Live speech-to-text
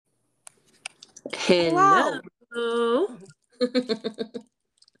Hello. Hello.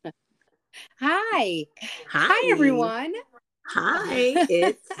 Hi. Hi, Hi. everyone. Hi.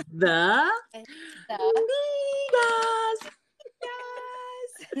 It's the It's the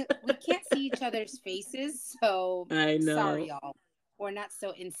Migas. We can't see each other's faces, so I sorry, know. y'all. We're not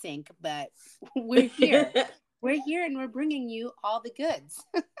so in sync, but we're here. We're here and we're bringing you all the goods.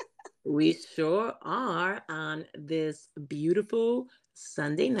 We sure are on this beautiful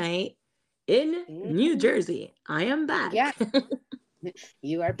Sunday night in New Mhm. Jersey. I am back. Yes,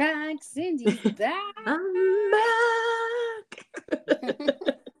 you are back. Cindy's back. I'm back.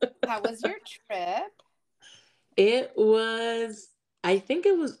 How was your trip? It was, I think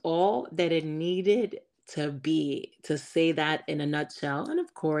it was all that it needed to be to say that in a nutshell. And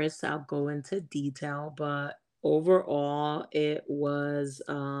of course, I'll go into detail, but overall, it was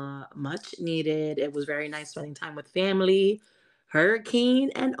much needed. It was very nice spending time with family,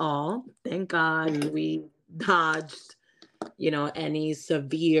 hurricane and all. Thank God Mm. we dodged, any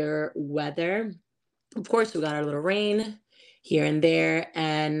severe weather. Of course, we got our little rain here and there,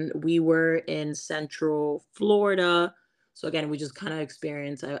 and we were in Central Florida. So again, we just kind of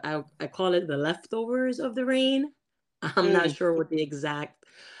experienced. I call it the leftovers of the rain. I'm not Mm. sure what the exact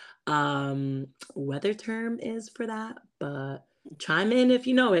weather term is for that, but chime in if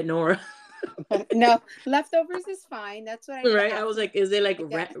you know it, Nora. No, leftovers is fine. That's what I get Right? I was after. like, is it like I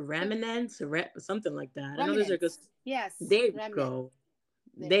get remnants, something like that? I know there's like a. remnants. Yes, There you remnants. go.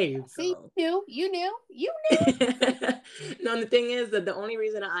 There There we go. you See, go. you No, the thing is that the only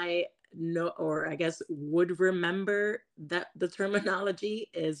reason I know, or I guess would remember that the terminology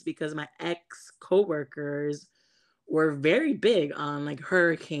is because my ex coworkers were very big on like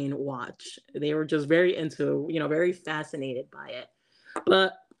hurricane watch. They were just very into, very fascinated by it.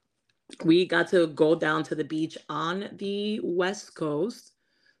 But we got to go down to the beach on the West Coast.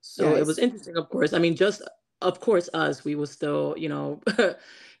 knew. So it was Nice. interesting, of course. I mean, just of course, us, we will still,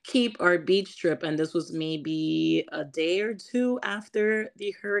 keep our beach trip. And this was maybe a day or two after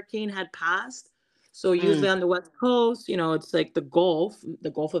the hurricane had passed. So Mm, usually on the West Coast, it's like the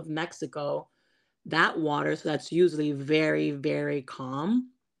Gulf of Mexico, that water. So that's usually very, very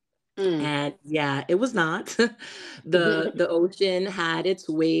calm. mm. And yeah, it was not. The ocean had its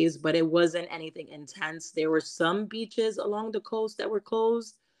waves, but it wasn't anything intense. There were some beaches along the coast that were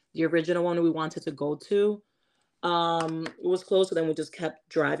closed. The original one we wanted to go to it was closed, so then we just kept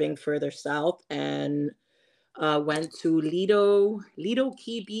driving further south and went to Lido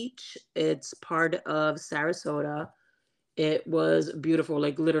Key Beach. It's part of Sarasota. It was beautiful,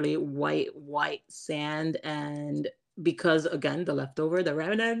 like literally white sand. And because, again, the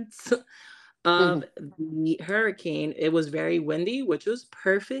remnants of Mhm. the hurricane, it was very windy, which was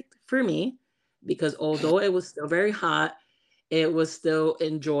perfect for me because although it was still very hot, it was still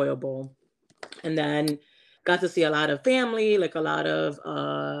enjoyable. And then got to see a lot of family, like a lot of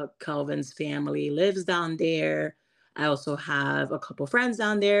Calvin's family lives down there. I also have a couple friends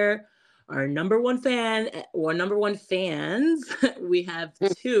down there. Our number one fan, or number one fans, we have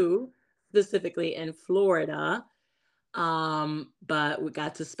two specifically in Florida. But we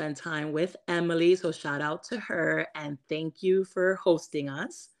got to spend time with Emily, so shout out to her and thank you for hosting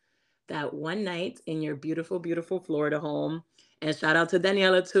us that one night in your beautiful, beautiful Florida home. And shout out to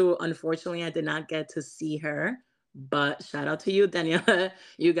Daniela too. Unfortunately, I did not get to see her, but shout out to you, Daniela.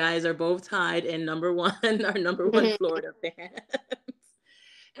 You guys are both tied in number one, our number one Florida fan.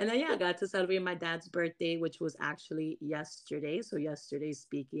 And then yeah, I got to celebrate my dad's birthday, which was actually yesterday. So yesterday,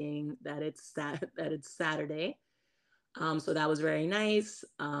 speaking that it's Saturday. So that was very nice.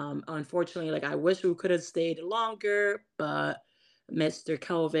 Unfortunately, like I wish we could have stayed longer, but Mr.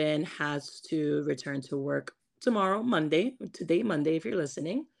 Kelvin has to return to work tomorrow, Monday. Today, Monday, if you're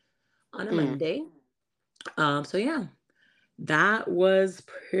listening, on a Mm. Monday. So yeah, that was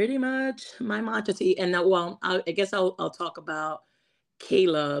pretty much my matcha tea. And now, well, I guess I'll talk about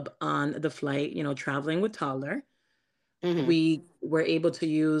Caleb on the flight. Traveling with toddler, Mhm. we were able to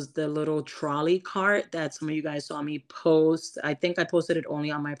use the little trolley cart that some of you guys saw me post. I think I posted it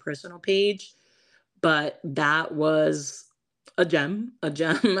only on my personal page, but that was a gem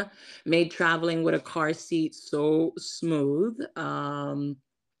made traveling with a car seat so smooth. And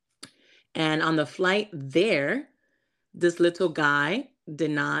on the flight there, this little guy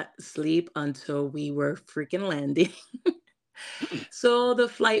did not sleep until we were freaking landing. So the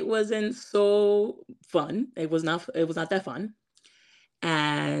flight wasn't so fun. It was not that fun.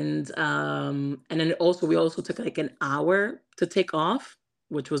 And then also we also took like an hour to take off,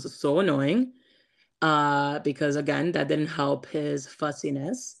 which was so annoying because again that didn't help his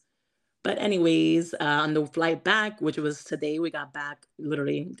fussiness. But anyways, on the flight back, which was today, we got back,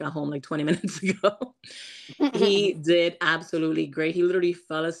 literally got home like 20 minutes ago. He did absolutely great. He literally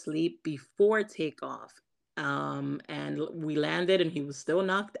fell asleep before takeoff. And we landed and he was still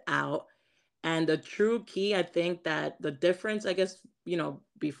knocked out. And the true key, I think that the difference, I guess,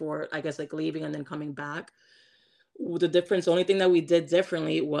 before, I guess, like leaving and then coming back, the difference, only thing that we did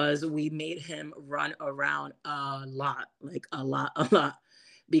differently was we made him run around a lot, like a lot, a lot,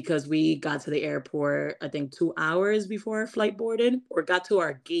 because we got to the airport, I think 2 hours before our flight boarded, or got to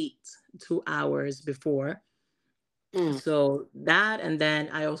our gate 2 hours before. Mm. So that, and then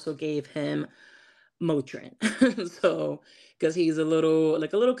I also gave him Motrin. So, because he's a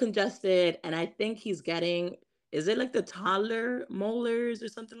little congested, and I think he's getting, is it like the toddler molars or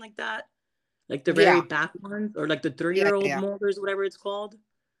something like that? Like the very Yeah. back ones, or like the 3 Yeah. year old Yeah. molars, whatever it's called,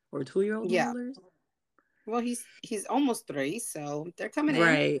 or 2 year old Yeah. molars. Well, he's almost 3, so they're coming in.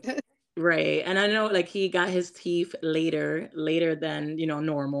 Right. Right. And I know like he got his teeth later than,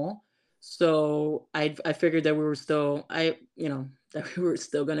 normal. So I figured that we were still I, that we were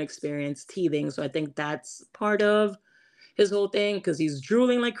still gonna experience teething. So I think that's part of his whole thing, because he's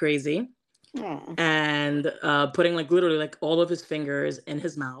drooling like crazy, Oh, and putting like literally like all of his fingers in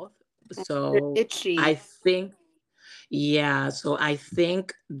his mouth. they're So I itchy. think Yeah, so I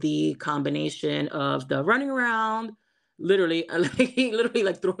think the combination of the running around, literally, like he literally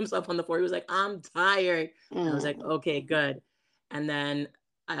like threw himself on the floor. He was like, "I'm tired." And I was like, Mm. "Okay, good." And then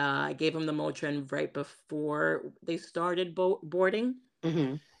I gave him the Motrin right before they started boarding,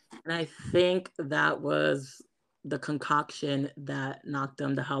 Hmm. and I think that was the concoction that knocked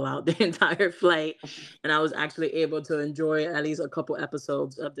him the hell out the entire flight. And I was actually able to enjoy at least a couple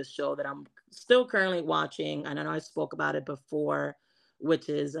episodes of the show that I'm still currently watching. And I know I spoke about it before, which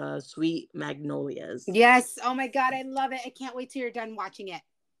is Sweet Magnolias. Yes. Oh my God, I love it. I can't wait till you're done watching it.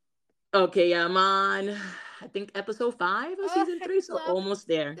 Okay, yeah, I'm on, I think, episode 5 of Oh, season I 3. So love almost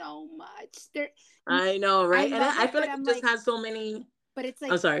there. so much. There, I know, I right? And love I it, feel but like I'm it just like, has so many. but it's I'm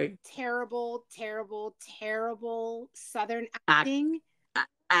like sorry. terrible, terrible, terrible Southern Act, acting.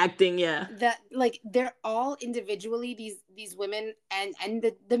 acting, yeah. That like they're all individually, these women and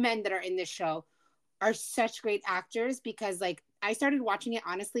the men that are in this show are such great actors, because like I started watching it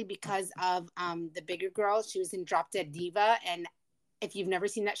honestly because of the bigger girl. She was in Drop Dead Diva, and if you've never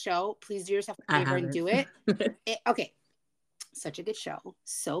seen that show, please do yourself a I favor and haven't. do it. Okay, such a good show,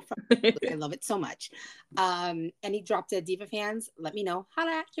 so fun. I love it so much. Any Drop Dead Diva fans, let me know.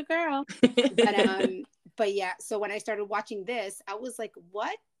 Holla at your girl. But yeah, so when I started watching this, I was like,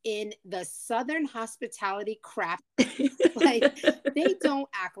 what in the Southern hospitality crap? Like they don't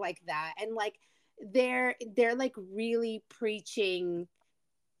act like that. And like they're like really preaching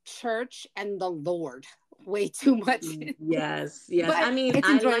church and the Lord way too much. Yes, yes. I But mean, it's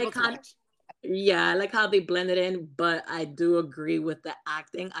enjoyable to watch. I like how they blend it in, but I do agree with the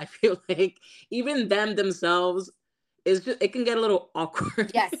acting. I feel like even them themselves is just, it can get a little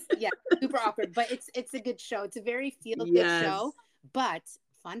awkward. Yes, yes, super awkward, but it's a good show. It's a very feel good show. Yes. But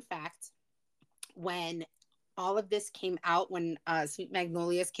fun fact, when all of this came out, when Sweet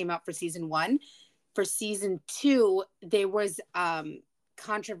Magnolias came out for season 1, for season 2, there was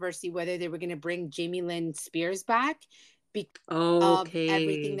controversy whether they were going to bring Jamie Lynn Spears back because of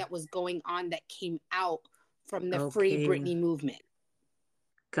everything Okay. that was going on that came out from the Free Okay. Britney movement.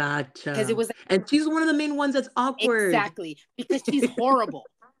 Because it Gotcha. was And she's one of the main ones that's awkward. exactly because she's horrible.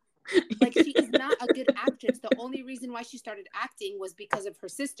 Like she is not a good actress. The only reason why she started acting was because of her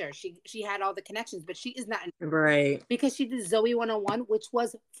sister. She had all the connections, but she is not Right. because she did Zoe 101, which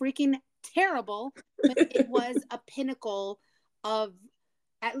was freaking terrible, but it was a pinnacle of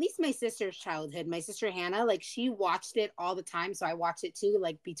at least my sister's childhood. My sister Hannah, like she watched it all the time, so I watched it too,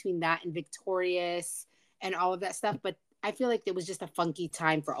 like between that and Victorious and all of that stuff. But I feel like it was just a funky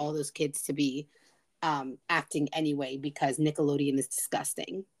time for all those kids to be acting anyway, because Nickelodeon is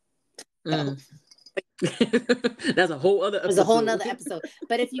disgusting. So Mm. That's a whole other there's a whole nother episode. episode.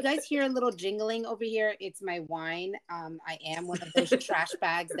 But if you guys hear a little jingling over here, it's my wine. I am one of those trash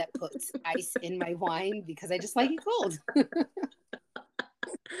bags that puts ice in my wine because I just like it cold.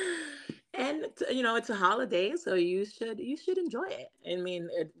 And it's a holiday, so you should enjoy it. I mean,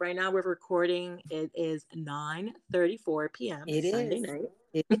 right now we're recording. It is 9:34 p.m. It Sunday is. night.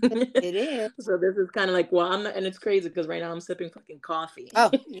 It is. It is. So this is kind of like, well, I'm not, and it's crazy because right now I'm sipping fucking coffee. Oh,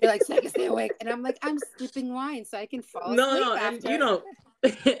 you're like, so I can stay awake. And I'm like, I'm sipping wine so I can fall No, asleep no, and after.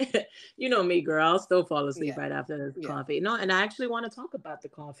 you know me, girl. I'll still fall asleep Yeah. right after this Yeah. coffee. No, and I actually want to talk about the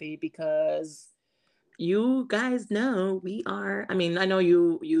coffee because you guys know we are. I mean, I know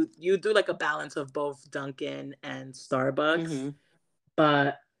you do like a balance of both Dunkin' and Starbucks, Mm-hmm.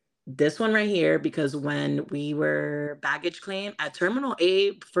 but This one right here, because when we were baggage claim at Terminal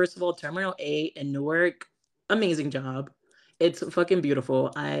A, first of all, Terminal A in Newark, amazing job. It's fucking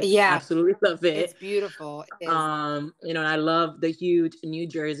beautiful. I Yeah, absolutely love it's it. beautiful. It is. And I love the huge New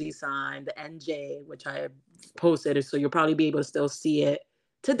Jersey sign, the NJ, which I posted, so you'll probably be able to still see it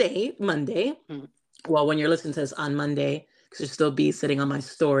today, Monday. Mm. Well, when you're listening to this on Monday, because you'll still be sitting on my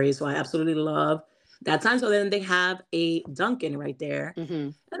story. So I absolutely love that sign. So then they have a Dunkin' right there. Mm-hmm.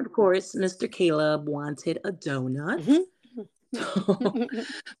 And of course, Mr. Caleb wanted a donut. So, Mm-hmm.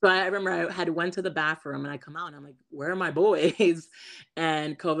 so I remember I had went to the bathroom and I come out and I'm like, where are my boys?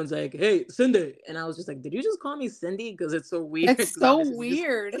 And Calvin's like, hey, Cindy. And I was just like, did you just call me Cindy? Because it's so weird. It's Because so obviously he just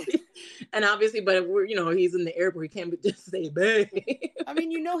weird. and obviously, but if we're, he's in the airport, he can't just say babe. I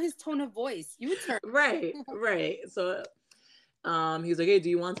mean, you know his tone of voice. You would turn. Right, right. So he was like, hey, do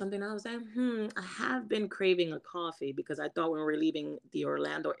you want something? I was like, I have been craving a coffee because I thought when we were leaving the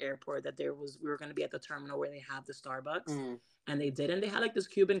Orlando airport that we were going to be at the terminal where they have the Starbucks. Mm. And they didn't. They had like this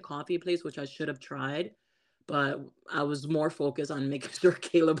Cuban coffee place, which I should have tried. But I was more focused on making sure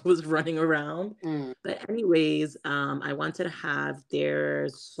Caleb was running around. Mm. But anyways, I wanted to have their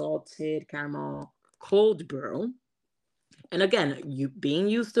salted caramel cold brew. And again, you being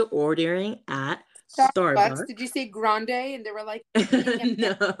used to ordering at Starbucks. Starbucks. Did you say grande? And they were like,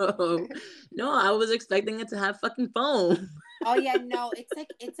 No, no, I was expecting it to have fucking foam. oh yeah, no, it's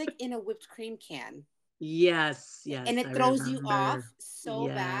like in a whipped cream can. Yes, And yes, I it throws you off remember. so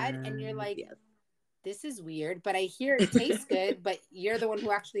bad, and you're Yes, like, yes. this is weird, but I hear it tastes good, but you're the one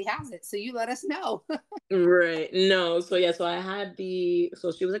who actually has it, so you let us know. Right. No. So yeah. So I had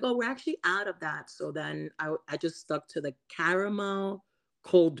So she was like, "Oh, we're actually out of that." So then I just stuck to the caramel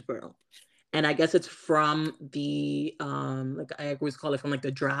cold brew, and I guess it's from the like I always call it from like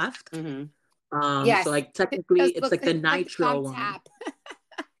the draft. Mm-hmm. So Yes, like it technically just it's looks like the like it's nitro on one. tap.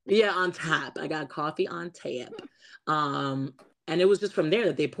 Yeah, on tap. I got coffee on tap. Um, and it was just from there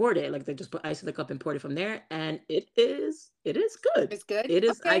that they poured it. Like they just put ice in the cup and poured it from there, and it is good. It's good. It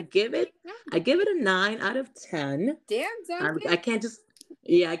is. Okay. Yeah. I give it a 9 out of 10. Damn, sounds I good. can't just.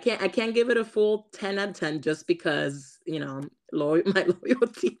 Yeah, I can't give it a full 10 out of 10 just because my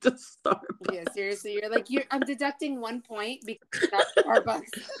loyalty to Yeah, Starbucks. seriously, you're like I'm deducting 1 point because that's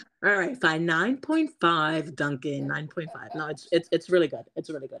Starbucks. All right, fine. 9.5 Dunkin', 9.5. No, it's really good. It's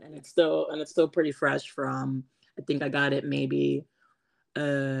really good. And it's still pretty fresh from I think I got it maybe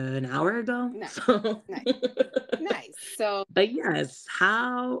an hour ago. Nice, So nice, nice. So, but yes,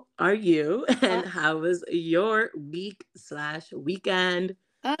 how are you? uh, And how was your week/weekend?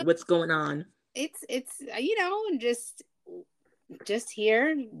 uh, What's going on? it's just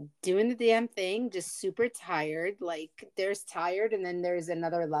here doing the damn thing, just super tired. Like there's tired, and then there's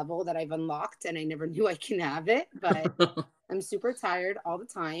another level that I've unlocked, and I never knew I can have it, but I'm super tired all the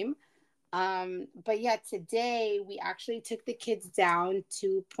time. But yeah, today we actually took the kids down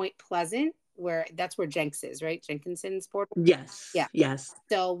to Point Pleasant, where that's where Jenks is, right? Jenkinson's Port. Yes, Yeah. yes.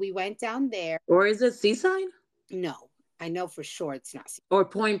 So we went down there. Or is it Seaside? No, I know for sure it's not Or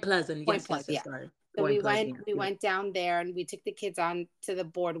Point Pleasant? Point Yes, Pleasant. yes, yes. Yeah. Sorry, So Point Pleasant. we Yeah. went down there and we took the kids on to the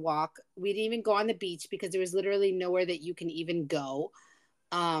boardwalk. We didn't even go on the beach because there was literally nowhere that you can even go.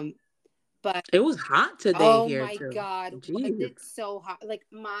 Um, but It was hot today oh here my too. God, was Jeez. it so hot? Like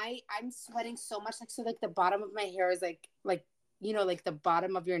I'm sweating so much. Like so, like the bottom of my hair is like like the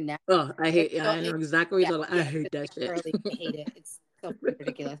bottom of your neck. Oh, I hate. It's Yeah, so I know it's exactly what yeah you're talking about. I yeah. hate It's that shit. curly. I hate it. It's so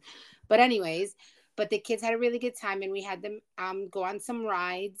ridiculous. But anyways, but the kids had a really good time, and we had them go on some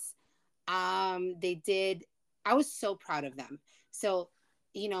rides. They did. I was so proud of them. So,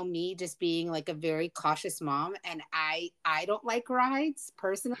 me just being like a very cautious mom, and I don't like rides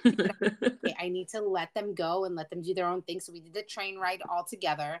personally, but I need to let them go and let them do their own thing. So we did the train ride all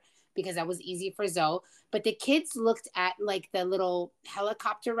together because that was easy for Zoe. But the kids looked at like the little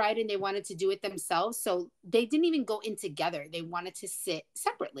helicopter ride and they wanted to do it themselves. So they didn't even go in together. They wanted to sit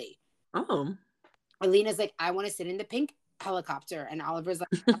separately. Oh. Alina's like, I want to sit in the pink helicopter. And Oliver's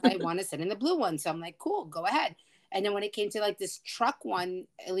like, I want to sit in the blue one. So I'm like, cool, go ahead. And then when it came to like this truck one,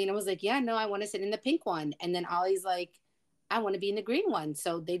 Alina was like, yeah, no, I want to sit in the pink one. And then Ollie's like, I want to be in the green one.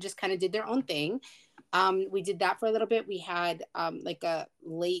 So they just kind of did their own thing. We did that for a little bit. We had like a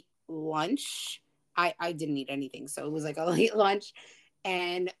late lunch. I didn't eat anything. So it was like a late lunch.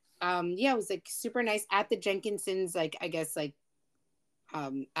 And yeah, it was like super nice at the Jenkinson's, like, I guess, like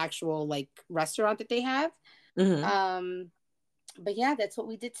actual like restaurant that they have. Mm-hmm. But yeah, that's what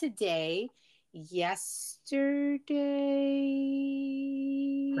we did today.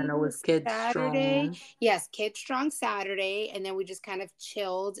 Yesterday I know was it's Kids Saturday. Strong. Yes, Kid Strong Saturday, and then we just kind of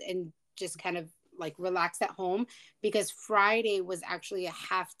chilled and just kind of like relax at home because Friday was actually a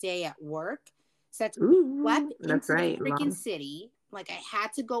half day at work. So I slept That's into the right, freaking mom. city. Like I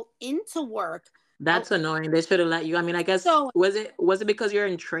had to go into work. I, That's annoying. They should have let you. I mean, I guess so was it because you're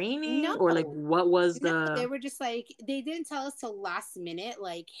in training, or like no, what was no, they the were just like, they didn't tell us till last minute,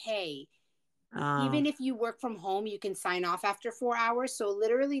 like, hey, uh even if you work from home, you can sign off after 4 hours. So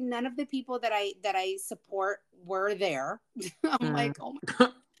literally none of the people that I support were there. I'm mm. like, oh my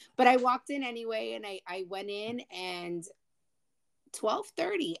God. But I walked in anyway and I went in and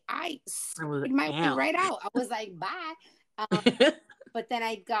 12:30, I I was scurried my way damn. right out. I was like, bye. Um, but then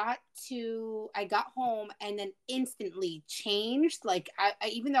I got home and then instantly changed. Like I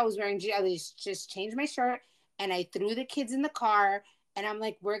even though I was wearing jeans, I just changed my shirt and I threw the kids in the car and I'm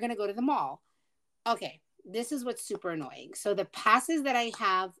like, we're gonna go to the mall. Okay, this is what's super annoying. So the passes that I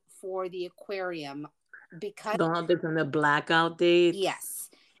have for the aquarium, because Don't have this on the blackout dates. yes.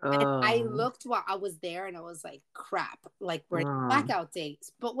 And I Oh, looked while I was there and I was like, crap, like we're in oh, blackout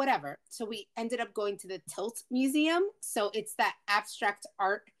dates, but whatever. So we ended up going to the Tilt Museum. So it's that abstract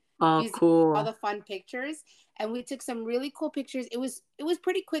art oh, museum, all cool. the fun pictures. And we took some really cool pictures. It was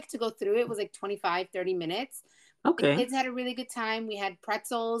pretty quick to go through. It was like 25-30 minutes. The Okay. kids had a really good time. We had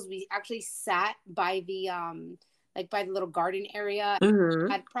pretzels. We actually sat by the like by the little garden area,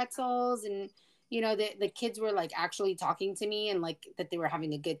 Mm-hmm. had pretzels and the kids were like actually talking to me and like that they were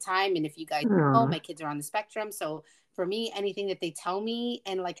having a good time. And if you guys know, Oh, my kids are on the spectrum, so for me anything that they tell me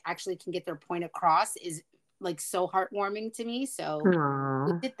and like actually can get their point across is like so heartwarming to me. So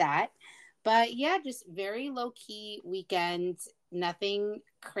we oh. did that. But yeah, just very low key weekend, nothing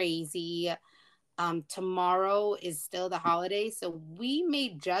crazy. Tomorrow is still the holiday, so we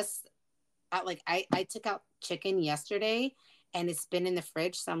made just like I took out chicken yesterday and it's been in the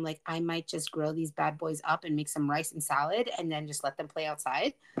fridge. So I'm like, I might just grill these bad boys up and make some rice and salad and then just let them play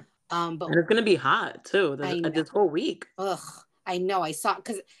outside. But And it's gonna be hot too. I know, This whole week. ugh, I know. I saw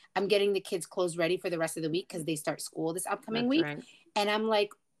because I'm getting the kids' clothes ready for the rest of the week because they start school this upcoming That's week, right. and I'm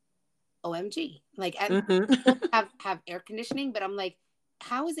like, OMG! Like at school Mm-hmm. have air conditioning, but I'm like,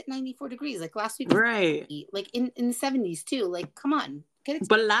 how is it 94 degrees? Like last week was Right. like in the 70s too. Like, come on, get it.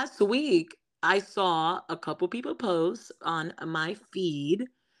 But last week, I saw a couple people post on my feed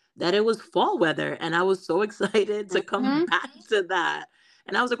that it was fall weather, and I was so excited to come Mhm. back to that.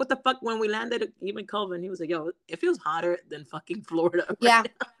 And I was like, "What the fuck?" When we landed, even Calvin, he was like, "Yo, it feels hotter than fucking Florida Yeah,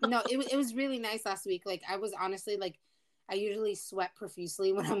 right no, it was really nice last week. Like I was honestly like, I usually sweat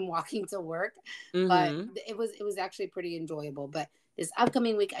profusely when I'm walking to work, now." but Mm-hmm. it was actually pretty enjoyable. But this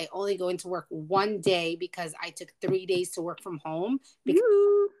upcoming week, I only go into work one day because I took 3 days to work from home because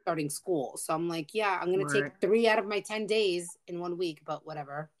You I'm starting school. So I'm like, yeah, I'm gonna take smart. 3 out of my 10 days in one week, but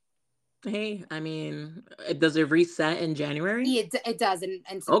whatever. Hey, I mean, does it reset in January? Yeah, it does, and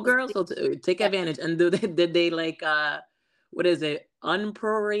Oh, girl, supposedly, so take yeah, advantage. And did they like what is it,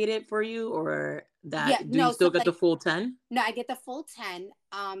 unprorated for you, or yeah, that do you no, so still get like the full 10? no, I get the full 10.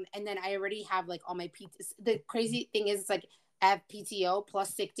 And then I already have like all my PT. The crazy thing is, it's like I have PTO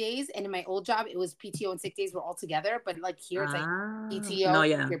plus sick days. And in my old job, it was PTO and sick days were all together. But like here, it's like Ah, no, PTO,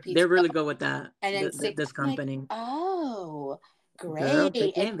 yeah, your they're PTO, really good with that. and then sick. This I'm like, company, oh, girl, great.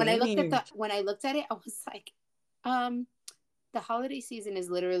 take And advantage. when I looked at it, I was like, um, the holiday season is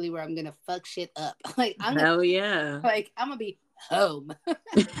literally where I'm gonna fuck shit up. Hell yeah. I'm gonna be home.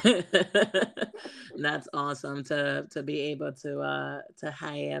 That's awesome to be able to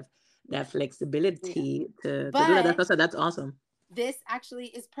have that Yeah, flexibility to do that. but That's awesome. this actually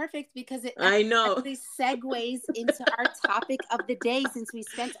is perfect because it I know. actually segues into our topic of the day since we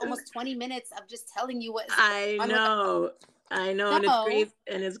spent almost 20 minutes of just telling you what is going I on with us. know. I know, and So,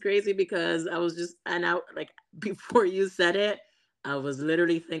 it's crazy because I was just and I like before you said it, I was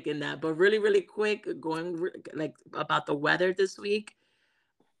literally thinking that. But really, really quick, like about the weather this week.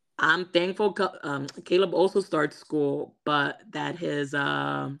 I'm thankful. Caleb also starts school, but that his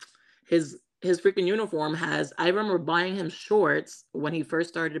freaking uniform has. I remember buying him shorts when he first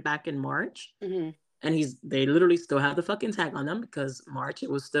started back in March, mhm. and they literally still have the fucking tag on them because March it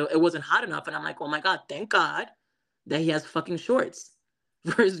wasn't hot enough, and I'm like, oh my god, thank God that he has fucking shorts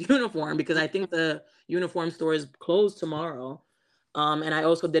for his uniform because I think the uniform store is closed tomorrow. And I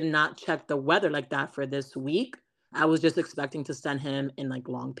also did not check the weather like that for this week. I was just expecting to send him in like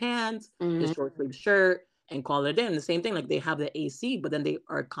long pants, his Mhm. short sleeve shirt, and call it in. The same thing, like they have the AC, but then they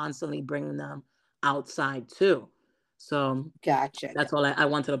are constantly bringing them outside too. So Gotcha. that's all I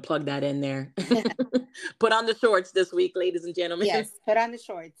wanted to plug that in there. Put on the shorts this week, ladies and gentlemen. Yes, put on the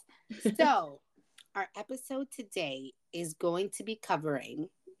shorts. So, our episode today is going to be covering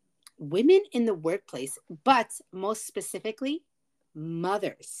women in the workplace, but most specifically,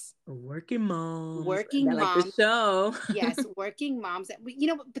 mothers. Working moms. Working That like the moms. show. Yes, working moms.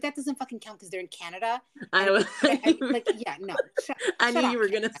 But that doesn't fucking count because they're in Canada. I was. Like, yeah, no. I knew Shut you up, were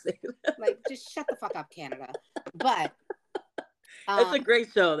Canada. gonna say that. Like, just shut the fuck up, Canada. But It's um, a great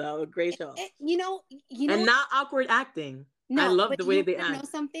show, though. A great show. you know, And not awkward acting. I no, love but the way you they want to know act.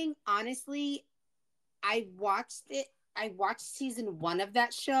 something? Honestly, I watched it. I watched season 1 of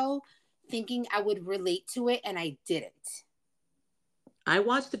that show thinking I would relate to it, and I didn't. I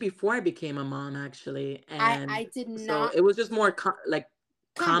watched it before I became a mom, actually, and I did so not it was just more like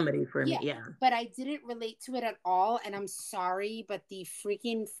comedy. comedy for me. Yeah. Yeah. But I didn't relate to it at all. And I'm sorry, but the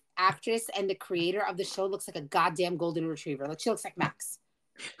freaking actress and the creator of the show looks like a goddamn golden retriever. Like, she looks like Max.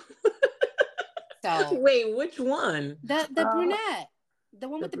 So Wait, which one? the brunette, the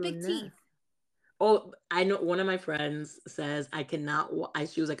one The with the big brunette. teeth. Oh, I know. One of my friends says I cannot.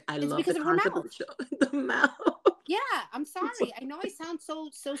 She was like, I It's love the because of her concept of mouth. the show. The mouth. Yeah, I'm sorry. I know I sound so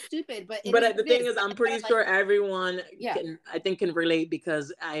stupid, but it But is what the it thing is. is, I'm That's what I pretty like. sure everyone Yeah. can, I think, can relate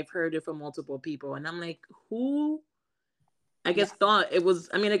because I've heard it from multiple people, and I'm like, who? I Yeah. guess thought it was.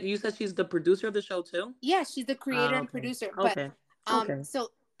 I mean, like you said, she's the producer of the show too. Yeah, she's the creator and Okay. producer. But Okay. Okay.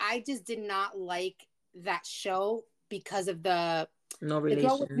 so I just did not like that show because of No the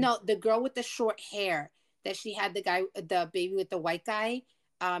relation. girl with the short hair that she had, the baby with the white guy.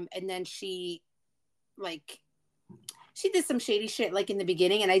 And then like she did some shady shit like in the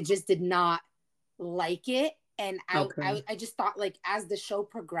beginning, and I just did not like it. And Okay. I just thought, like, as the show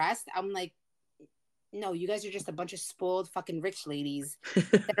progressed, I'm like, no, you guys are just a bunch of spoiled fucking rich ladies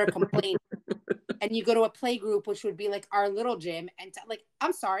that are complaining. And you go to a play group, which would be like our little gym, and like,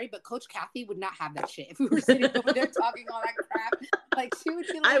 I'm sorry, but Coach Kathy would not have that shit if we were sitting over there talking all that crap. Like, she would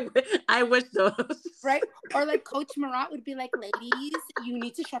be like, I wish those. right? Or like Coach Marat would be like, ladies, you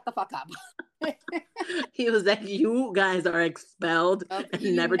need to shut the fuck up. He was like, you guys are expelled and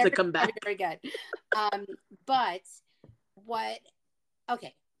You never to never come come back. here again. But what?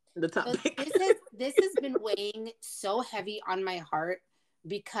 Okay, The so topic. this has been weighing so heavy on my heart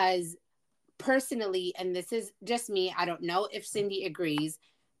because personally, and this is just me, I don't know if Cindy agrees,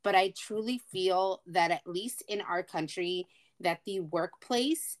 but I truly feel that at least in our country, that the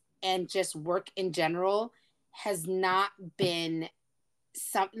workplace and just work in general has not been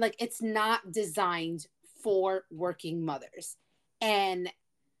it's not designed for working mothers. And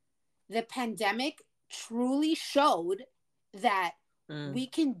the pandemic truly showed that we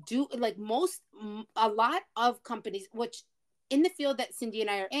can do, like, a lot of companies, which in the field that Cindy and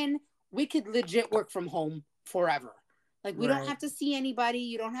I are in, we could legit work from home forever. Like, we don't have to see anybody.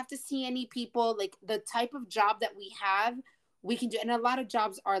 You don't have to see any people. Like, the type of job that we have, we can do. And a lot of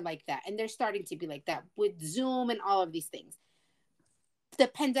jobs are like that. And they're starting to be like that with Zoom and all of these things. The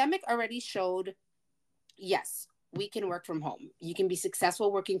pandemic already showed, yes, we can work from home. You can be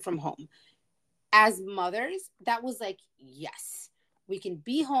successful working from home. As mothers, that was like, yes, we can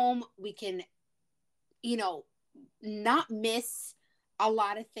be home. We can, not miss a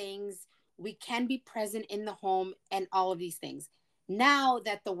lot of things. We can be present in the home and all of these things. Now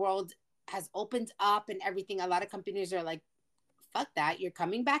that the world has opened up and everything, a lot of companies are like, fuck that, you're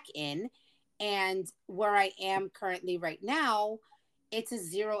coming back in. And where I am currently right now, it's a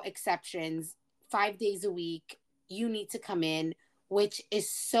zero exceptions, 5 days a week. You need to come in, which is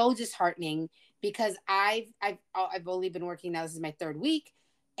so disheartening because I've only been working now. This is my 3rd week,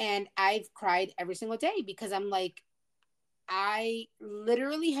 and I've cried every single day because I'm like, I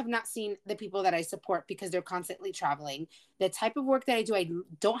literally have not seen the people that I support because they're constantly traveling. The type of work that I do, I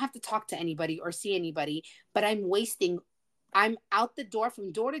don't have to talk to anybody or see anybody, but I'm out the door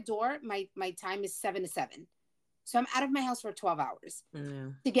from door to door. My time is 7 to 7. So I'm out of my house for 12 hours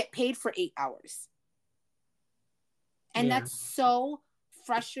to get paid for 8 hours. And that's so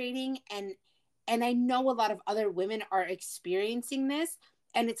frustrating. And I know a lot of other women are experiencing this,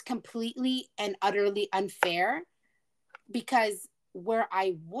 and it's completely and utterly unfair because where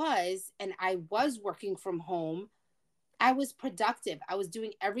I was working from home, I was productive. I was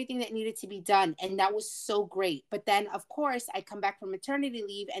doing everything that needed to be done. And that was so great. But then, of course, I come back from maternity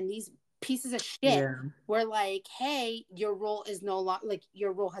leave and these pieces of shit were like, hey, your role is no longer, like,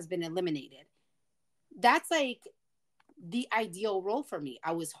 your role has been eliminated. That's like the ideal role for me.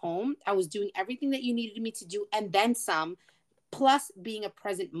 I was home. I was doing everything that you needed me to do and then some, plus being a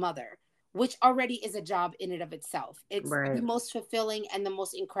present mother, which already is a job in and of itself. It's the most fulfilling and the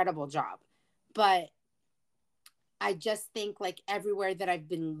most incredible job. But I just think, like, everywhere that I've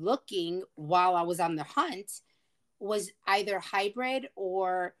been looking while I was on the hunt was either hybrid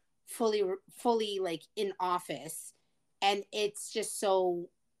or fully like in office. And it's just so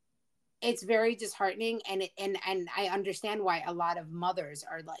it's very disheartening, and I understand why a lot of mothers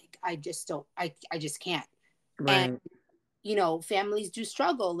are like, I just don't, I just can't. And Right. families do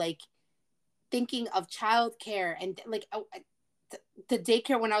struggle, like thinking of childcare and like the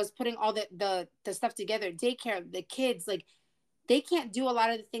daycare. When I was putting all the stuff together, daycare, the kids, like they can't do a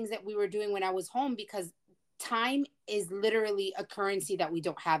lot of the things that we were doing when I was home because time is literally a currency that we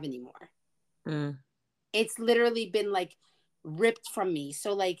don't have anymore. Mm. It's literally been like ripped from me.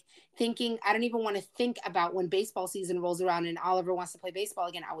 So like thinking, I don't even want to think about when baseball season rolls around and Oliver wants to play baseball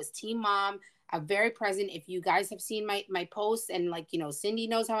again. I was team mom. I'm very present. If you guys have seen my posts, and like, Cindy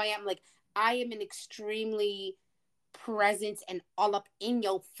knows how I am. Like, I am an extremely present and all up in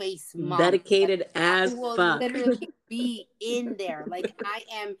your face mom. Like, Dedicated I as will fuck. literally be in there. Like, I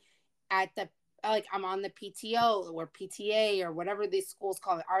am at the, like, I'm on the PTO or PTA or whatever these schools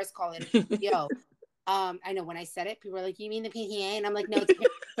call it. Ours call it a PTO. I know when I said it, people were like, "You mean the PTA?" And I'm like, "No, it's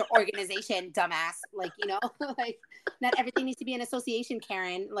the organization, dumbass." Like, like not everything needs to be an association,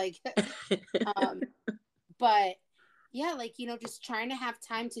 Karen. Like, um, but yeah, like, just trying to have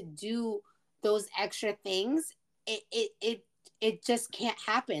time to do those extra things. It just can't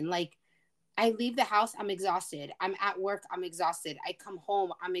happen. Like, I leave the house, I'm exhausted. I'm at work, I'm exhausted. I come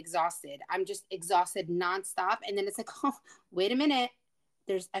home, I'm exhausted. I'm just exhausted nonstop. And then it's like, oh, wait a minute.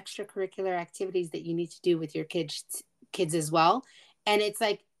 There's extracurricular activities that you need to do with your kids as well. And it's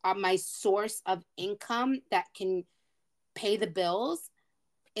like my source of income that can pay the bills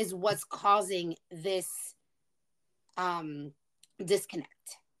is what's causing this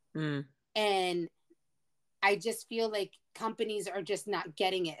disconnect. Mm. And I just feel like companies are just not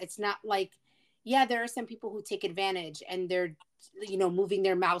getting it. It's not like, yeah, there are some people who take advantage and they're, moving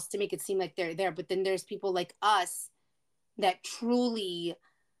their mouse to make it seem like they're there. But then there's people like us that truly,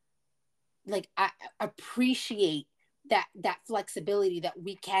 like, I appreciate that flexibility, that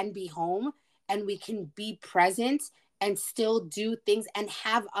we can be home and we can be present and still do things and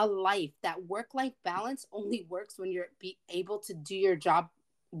have a life. That work-life balance only works when you're able to do your job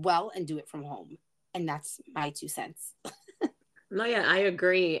well and do it from home. And that's my 2 cents. No, yeah, I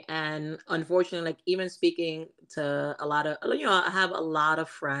agree. And unfortunately, like even speaking to a lot of, I have a lot of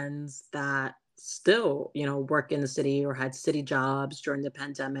friends that still, work in the city or had city jobs during the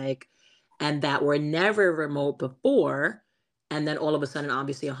pandemic and that were never remote before. And then all of a sudden,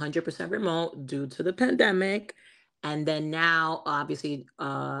 obviously 100% remote due to the pandemic. And then now, obviously,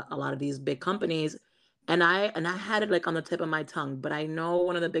 a lot of these big companies, and I had it like on the tip of my tongue, but I know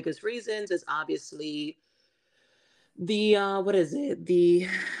one of the biggest reasons is obviously the what is it, the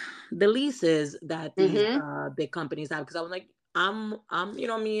leases that these Mm-hmm. big companies have, because I was like, I'm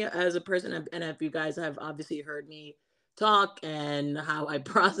me as a person, and if you guys have obviously heard me talk and how I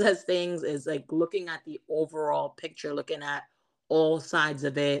process things, is like looking at the overall picture, looking at all sides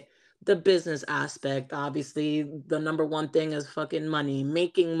of it, the business aspect. Obviously the number one thing is fucking money,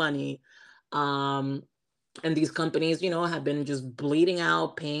 making money. um and these companies, have been just bleeding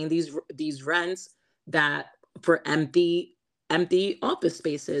out, paying these rents that for empty office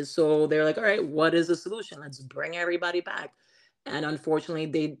spaces. So they're like, all right, what is the solution? Let's bring everybody back. And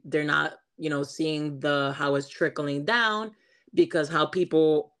unfortunately, they're not, seeing the how it's trickling down, because how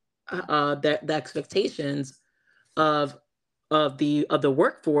people the expectations of the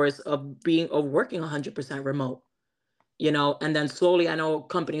workforce of working 100% remote. And then slowly I know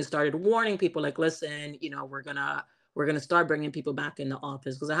companies started warning people like, listen, we're gonna start bringing people back in the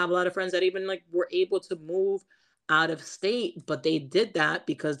office, because I have a lot of friends that even like were able to move out of state, but they did that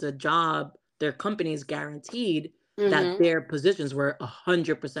because their companies guaranteed that Mm-hmm. their positions were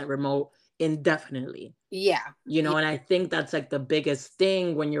 100% remote indefinitely. Yeah. Yeah. And I think that's like the biggest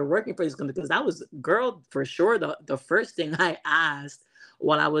thing when you're working for these companies, because that was, girl, for sure, the first thing I asked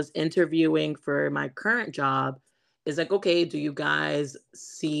while I was interviewing for my current job is like, okay, do you guys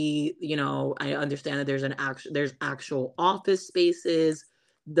see, I understand that there's actual office spaces.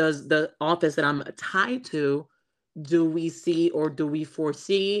 Does the office that I'm tied to, do we see or do we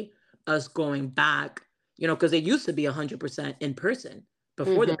foresee us going back? Because it used to be 100% in person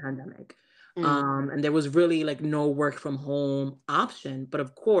before the Mm-hmm. pandemic. Mm-hmm. And there was really like no work from home option. But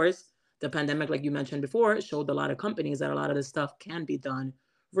of course, the pandemic, like you mentioned before, showed a lot of companies that a lot of this stuff can be done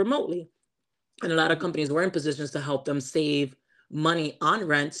remotely. And a lot of companies were in positions to help them save money on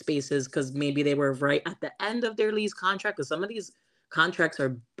rent spaces, because maybe they were right at the end of their lease contract. Because some of these contracts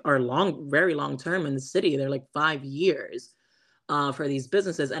are long, very long term in the city. They're like 5 years for these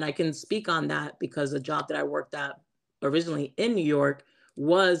businesses. And I can speak on that because the job that I worked at originally in New York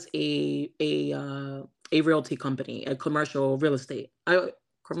was a realty company, a commercial realty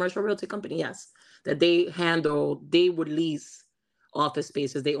company. Yes, that they would lease office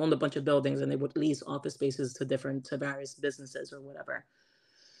spaces. They owned a bunch of buildings and they would lease office spaces to various businesses or whatever.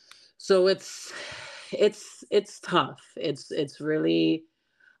 So it's tough. It's really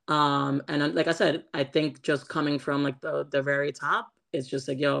and like I said, I think just coming from like the very top, it's just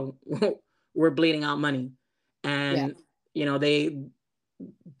like, yo, we're bleeding out money. Yeah. And you know,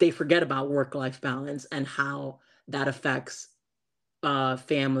 they forget about work-life balance and how that affects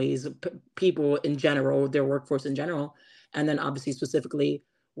families, people in general, their workforce in general, and then obviously specifically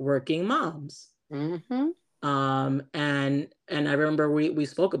working moms. Mm-hmm. And I remember we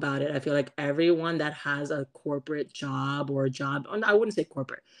spoke about it. I feel like everyone that has a corporate job or a job, I wouldn't say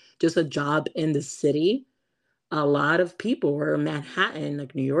corporate, just a job in the city, a lot of people are in Manhattan,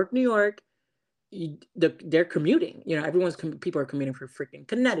 like New York, they're commuting. You know, people are commuting from freaking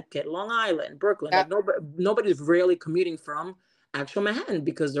Connecticut, Long Island, Brooklyn. Yeah. Like nobody's really commuting from actual Manhattan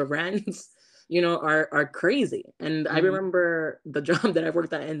because the rents, are crazy. And I Mm-hmm. remember the job that I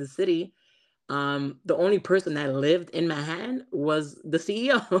worked at in the city. The only person that lived in Manhattan was the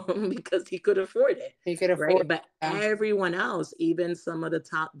CEO because he could afford it, You could afford. right? But Yeah. everyone else, even some of the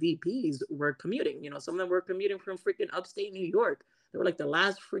top VPs, were commuting. Some of them were commuting from freaking upstate New York. They were like the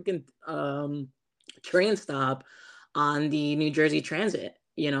last freaking train stop on the New Jersey Transit.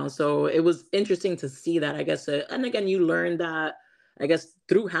 So it was interesting to see that. I guess, and again, you learn that, I guess,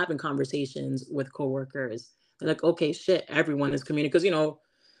 through having conversations with coworkers. They're like, okay, shit, everyone is commuting because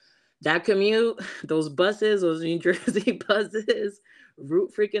that commute, those buses, those New Jersey buses,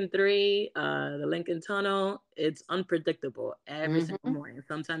 Route freaking 3, the Lincoln Tunnel, it's unpredictable every single Mm-hmm. morning.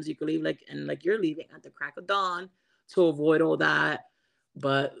 Sometimes you could leave like you're leaving at the crack of dawn to avoid all that.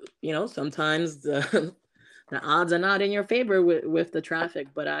 But, sometimes the the odds are not in your favor with the traffic.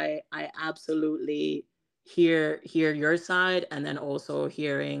 But I absolutely hear your side, and then also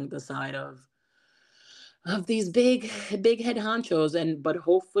hearing the side of these big head honchos. And but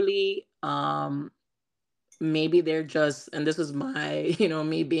hopefully maybe they're just, and this is my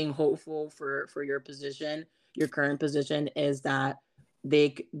me being hopeful for your position, your current position, is that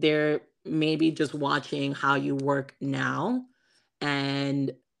they're maybe just watching how you work now.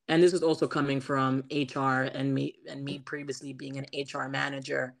 And this is also coming from HR, and me previously being an HR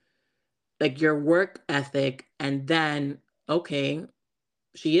manager, like your work ethic. And then, okay,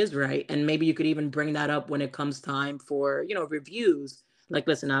 she is right, and maybe you could even bring that up when it comes time for reviews. Like,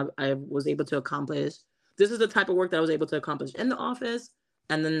 listen, I was able to accomplish, this is the type of work that I was able to accomplish in the office,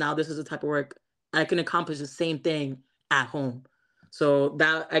 and then now this is the type of work I can accomplish the same thing at home. So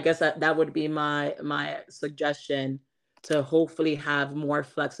that, I guess, that would be my suggestion, to hopefully have more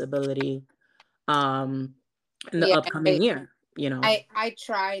flexibility um in the Yeah. upcoming year. I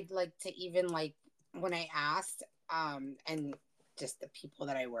tried like to even like when I asked, and just the people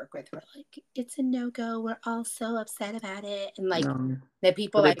that I work with were like, it's a no-go. We're all so upset about it. And like the So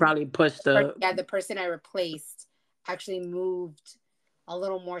people they probably pushed the person I replaced actually moved a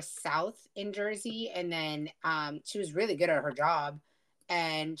little more south in Jersey. And then she was really good at her job.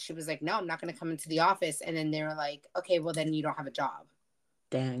 And she was like, no, I'm not going to come into the office. And then they were like, okay, well, then you don't have a job.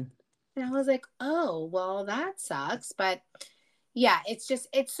 Dang. And I was like, oh, well, that sucks. But yeah, it's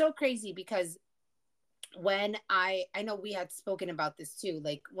so crazy because when I know we had spoken about this too,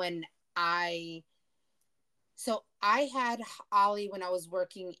 like when I had Ollie when I was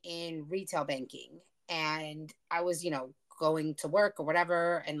working in retail banking, and I was, going to work or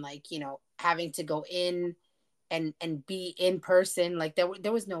whatever, and like, having to go in and be in person. Like there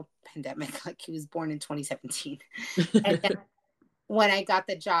was no pandemic. Like he was born in 2017. And then when I got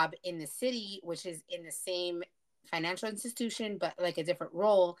the job in the city, which is in the same financial institution, but like a different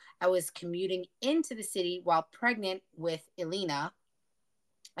role, I was commuting into the city while pregnant with Elena,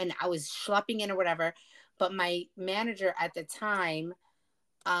 and I was schlepping in or whatever. But my manager at the time,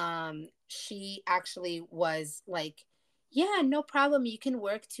 she actually was like, yeah, no problem. You can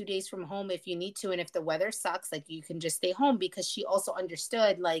work 2 days from home if you need to. And if the weather sucks, like you can just stay home, because she also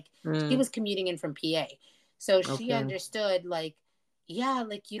understood, like she Mm, was commuting in from PA. So she okay. understood, like, yeah,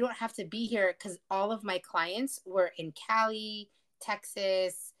 like you don't have to be here, because all of my clients were in Cali,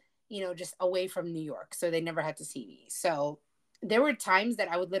 Texas, just away from New York. So they never had to see me. So there were times that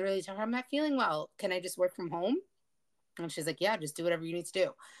I would literally tell her, I'm not feeling well. Can I just work from home? And she's like, yeah, just do whatever you need to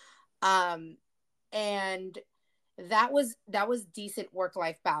do. And that was decent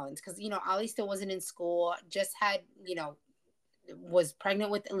work-life balance, because Ali still wasn't in school, just had, was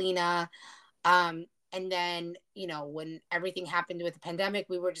pregnant with Alina. And then, when everything happened with the pandemic,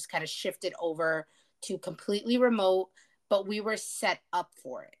 we were just kind of shifted over to completely remote, but we were set up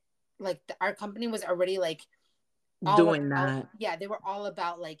for it. Like our company was already like all Doing about, that. yeah, they were all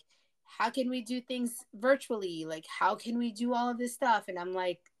about like how can we do things virtually? Like, how can we do all of this stuff? And I'm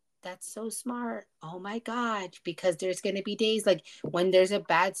like, that's so smart. Oh my God. Because there's going to be days like when there's a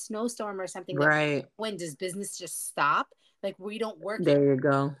bad snowstorm or something that Right. when does business just stop? Like we don't work in There you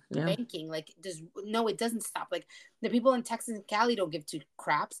go. Yeah. banking. Like does no, it doesn't stop. Like the people in Texas and Cali don't give two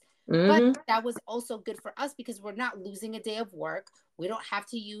craps. But Mm-hmm. that was also good for us because we're not losing a day of work. We don't have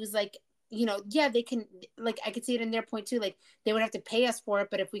to use like, you know, yeah, they can, like, I could see it in their point too. Like they would have to pay us for it,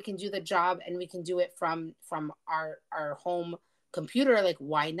 but if we can do the job and we can do it from our home computer, like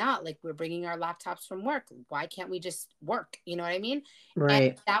why not? Like we're bringing our laptops from work. Why can't we just work? You know what I mean? And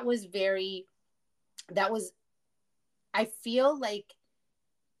Right. that was I feel like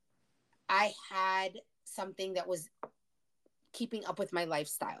I had something that was keeping up with my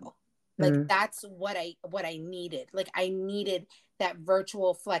lifestyle. Like Mm. that's what I needed. Like I needed that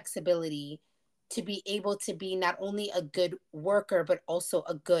virtual flexibility to be able to be not only a good worker but also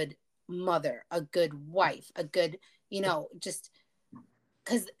a good mother, a good wife, a good, you know, just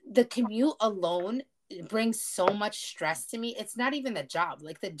cuz the commute alone brings so much stress to me. It's not even the job.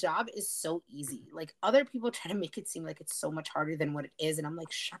 Like the job is so easy. Like other people try to make it seem like it's so much harder than what it is and I'm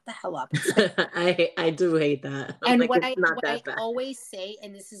like shut the hell up. It's like I do hate that. I'm and like, it's not what I that bad. always say,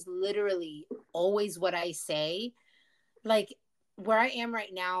 and this is literally always what I say, like where I am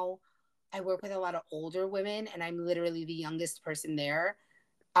right now, I work with a lot of older women, and I'm literally the youngest person there,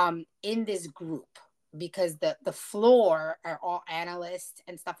 in this group because the floor are all analysts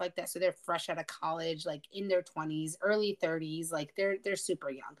and stuff like that. So they're fresh out of college, like in their 20s, early 30s, like they're super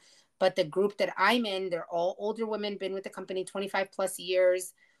young. But the group that I'm in, they're all older women, been with the company 25 plus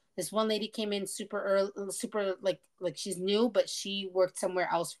years. This one lady came in super early, super like she's new, but she worked somewhere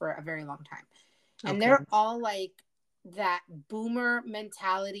else for a very long time. And Okay. they're all like that boomer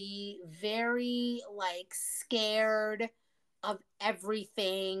mentality, very like scared of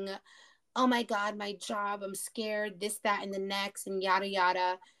everything. Oh my God, my job, I'm scared, this, that, and the next, and yada,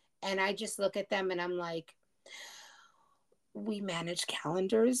 yada. And I just look at them and I'm like, we manage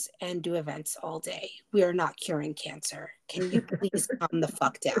calendars and do events all day. We are not curing cancer. Can you please calm the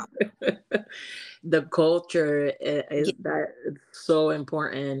fuck down? The culture Yeah, is that it's so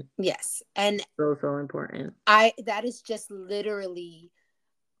important. yes. And So important. that is just literally,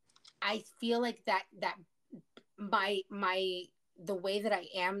 I feel like that my the way that I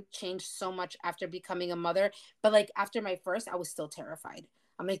am changed so much after becoming a mother. But like after my first, I was still terrified.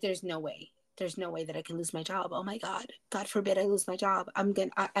 I'm like, there's no way. There's no way that I can lose my job. Oh my God. God forbid I lose my job. I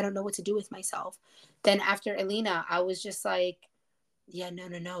don't know what to do with myself. Then after Elena, I was just like, yeah,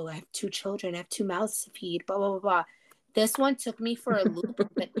 no. I have two children. I have two mouths to feed, blah, blah, blah, blah. This one took me for a loop,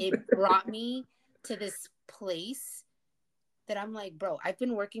 but it brought me to this place that I'm like, bro, I've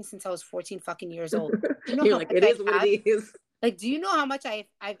been working since I was 14 fucking years old. You know You're how like, much it I is what it have? is. Like, do you know how much I've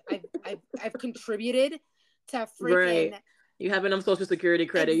contributed to Right. freaking You have enough social security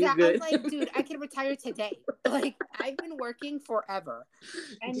credit, you exact? I'm good. like, dude, I can retire today. Like, I've been working forever.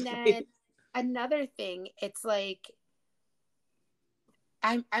 And then another thing, it's like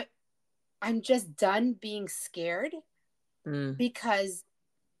I'm I I'm just done being scared Mm, because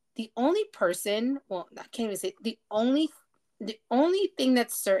the only person, well, I can't even say the only thing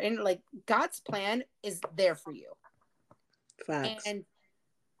that's certain, like God's plan is there for you. facts. And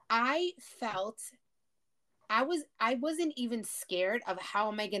I felt I wasn't even scared of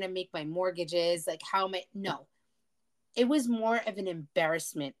how am I going to make my mortgages, like how am I no. It was more of an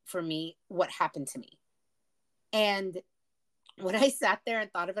embarrassment for me what happened to me. And when I sat there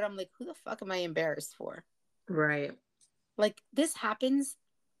and thought of it, I'm like, who the fuck am I embarrassed for? Right. Like this happens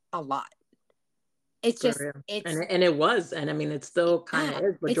a lot. It's For just real. it's And it was. And I mean it still kind of yeah,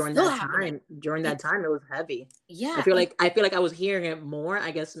 is, but it's still happening. during that It's time it was heavy. yeah, I feel like I was hearing it more,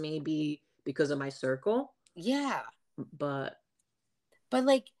 I guess maybe because of my circle, yeah. but But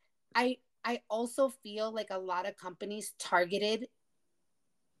like I also feel like a lot of companies targeted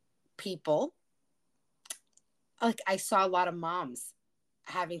people. Like I saw a lot of moms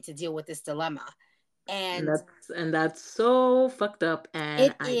having to deal with this dilemma. And and that's so fucked up,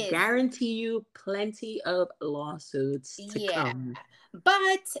 and it I is, guarantee you plenty of lawsuits to yeah. come.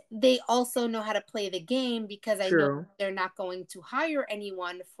 But they also know how to play the game because I know True. they're not going to hire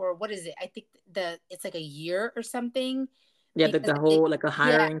anyone for what is it? I think it's like a year or something Yeah, because the if they whole like a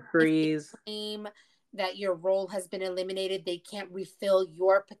yeah, hiring if they freeze. claim that your role has been eliminated, they can't refill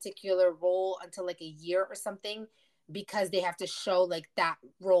your particular role until like a year or something because they have to show like that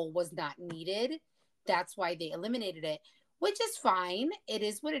role was not needed. That's why they eliminated it, which is fine. It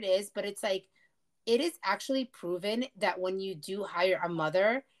is what it is, but it's like it is actually proven that when you do hire a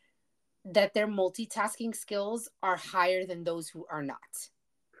mother, that their multitasking skills are higher than those who are not.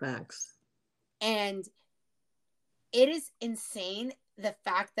 Facts. And it is insane the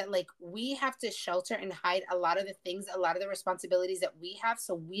fact that like we have to shelter and hide a lot of the things, a lot of the responsibilities that we have,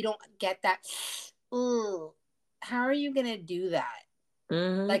 so we don't get that. Ooh, how are you gonna do that?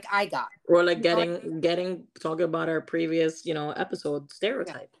 Mm-hmm. Like I got, Or like you know, getting talking about our previous, episode yeah,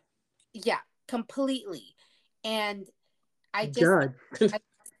 stereotype. yeah, completely. And I just Judge. I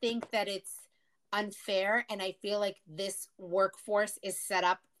think that it's unfair, and I feel like this workforce is set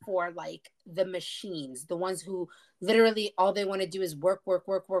up for like the machines, the ones who literally all they want to do is work, work,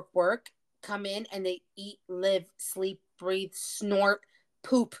 work, work, work, come in and they eat, live, sleep, breathe, snort,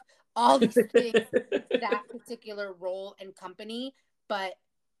 poop, all these things, that particular role and company. But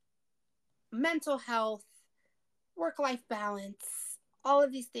mental health, work-life balance, all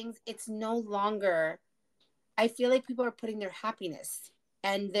of these things, it's no longer, I feel like people are putting their happiness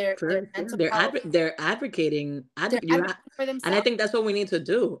and their Sure, sure. mental health, They're advocating. they're advocating for And I themselves. think that's what we need to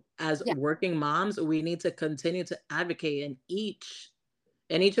do as Yeah. working moms. We need to continue to advocate in each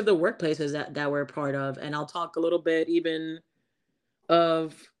of the workplaces that we're part of. And I'll talk a little bit even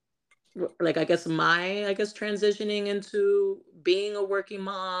of like I guess transitioning into being a working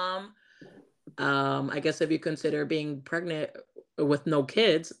mom. I guess if you consider being pregnant with no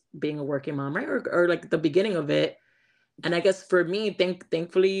kids, being a working mom, right? Or like the beginning of it. And I guess for me,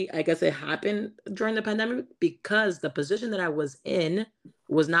 thankfully, I guess it happened during the pandemic because the position that I was in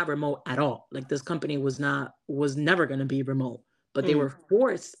was not remote at all. Like this company was never going to be remote, but they Mm, were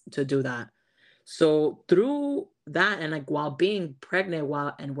forced to do that. So through that and like while being pregnant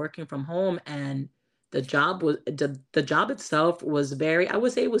while and working from home and the job itself was very, I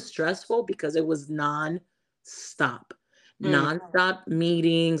would say it was stressful because it was non-stop mm, nonstop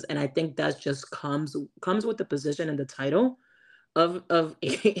meetings, and I think that just comes with the position and the title of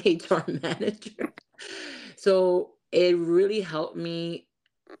HR manager. So it really helped me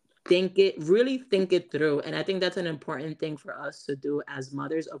think it through, and I think that's an important thing for us to do as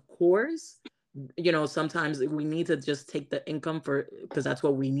mothers. Of course, sometimes we need to just take the income for because that's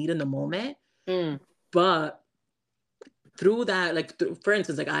what we need in the moment, mm, but through that, like for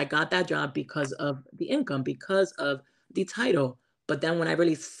instance, like I got that job because of the income, because of the title. But then when I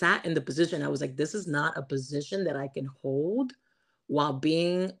really sat in the position, I was like, this is not a position that I can hold while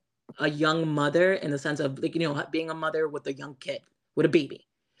being a young mother in the sense of like, being a mother with a young kid, with a baby.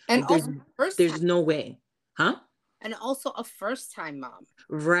 and Like also first time, there's no way. Huh? and also a first time mom.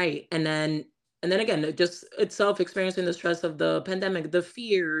 Right. And then again, it just itself experiencing the stress of the pandemic, the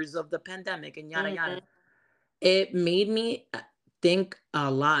fears of the pandemic and yada Hmm. yada. It made me think a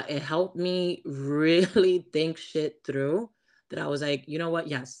lot. It helped me really think shit through that I was like, you know what?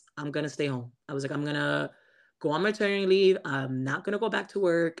 Yes, I'm going to stay home. I was like, I'm going to go on maternity leave. I'm not going to go back to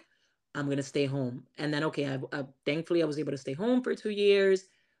work. I'm going to stay home. And then, okay, thankfully I was able to stay home for 2 years.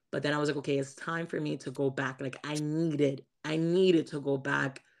 But then I was like, okay, it's time for me to go back. Like I needed to go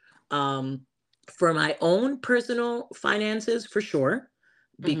back um, for my own personal finances for sure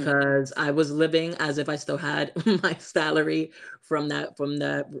Hmm. because I was living as if I still had my salary from the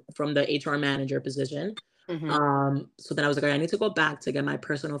HR manager position. Hmm. So then I was like, "Okay, I need to go back to get my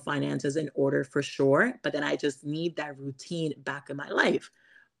personal finances in order for sure. But then I just need that routine back in my life.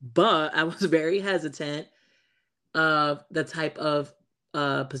 But I was very hesitant of the type of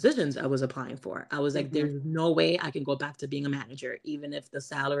positions I was applying for. I was like, Hmm. there's no way I can go back to being a manager, even if the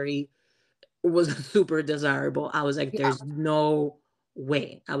salary was super desirable. I was like, Yeah. there's no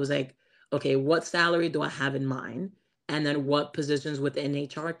way. I was like, okay, what salary do I have in mind? And then what positions within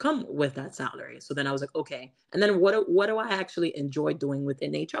HR come with that salary? So then I was like, okay. And then what do I actually enjoy doing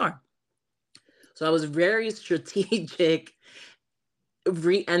within HR? So I was very strategic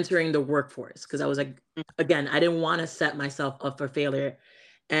re-entering the workforce because I was like, again, I didn't want to set myself up for failure.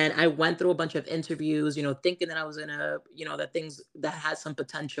 And I went through a bunch of interviews, thinking that I was gonna, that things that had some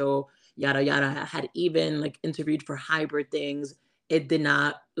potential, yada yada. I had even like interviewed for hybrid things. It did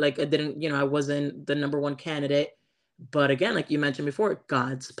not like it didn't, I wasn't the number one candidate. But again, like you mentioned before,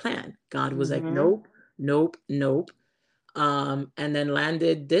 God's plan. God was like, Hmm. nope, nope, nope. And then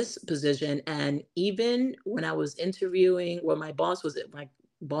landed this position. And even when I was interviewing, when my boss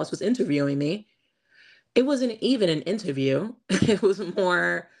was interviewing me, it wasn't even an interview. It was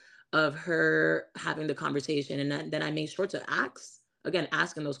more of her having the conversation. And then I made sure to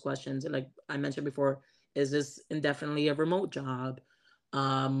asking those questions. And like I mentioned before, is this indefinitely a remote job?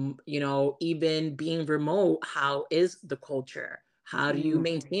 Even being remote, how is the culture? How do you Mm,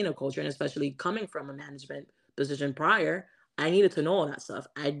 maintain a culture? And especially coming from a management position prior, I needed to know all that stuff.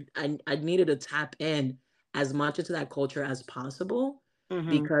 I needed to tap in as much into that culture as possible hmm.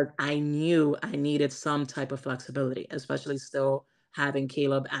 because I knew I needed some type of flexibility, especially still having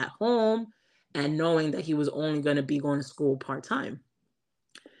Caleb at home and knowing that he was only going to be going to school part-time.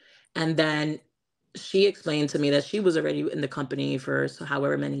 And then she explained to me that she was already in the company for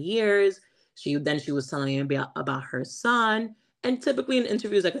however many years. She was telling me about her son. And typically in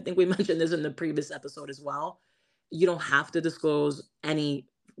interviews, like I think we mentioned this in the previous episode as well, you don't have to disclose any,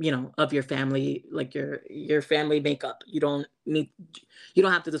 of your family, like your family makeup. You don't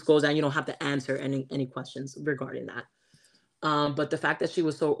have to disclose that. You don't have to answer any questions regarding that. But the fact that she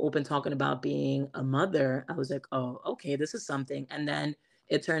was so open talking about being a mother, I was like, oh, okay, this is something. And then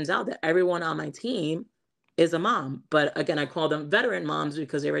it turns out that everyone on my team is a mom. But again, I call them veteran moms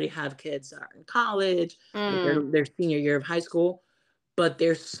because they already have kids that are in college, like their senior year of high school. But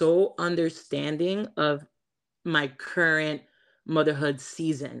they're so understanding of my current motherhood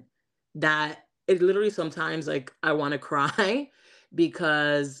season that it literally sometimes like I want to cry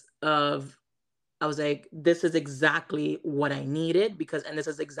because of I was like, this is exactly what I needed and this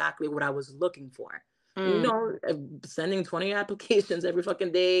is exactly what I was looking for. Sending 20 applications every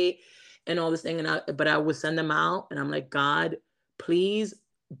fucking day and all this thing. But I would send them out and I'm like, God, please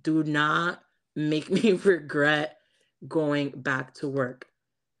do not make me regret going back to work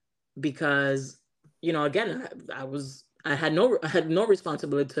because, again, I had no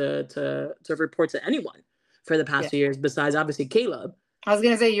responsibility to report to anyone for the past 2 years besides obviously Caleb. I was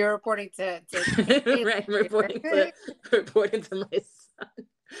gonna say you're reporting to right, reporting to my son.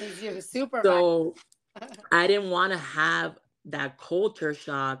 He's your supervisor. So I didn't want to have that culture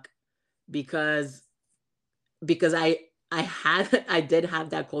shock because I did have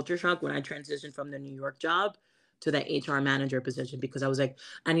that culture shock when I transitioned from the New York job to the HR manager position because I was like,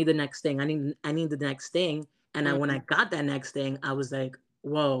 I need the next thing. I need the next thing. And when I got that next thing, I was like,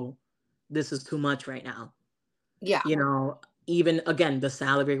 whoa, this is too much right now. Yeah. Even again, the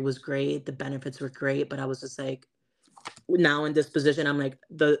salary was great, the benefits were great, but I was just like, now in this position, I'm like,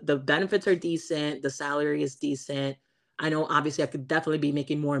 the benefits are decent, the salary is decent. I know obviously I could definitely be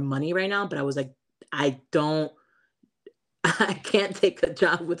making more money right now, but I was like, I can't take a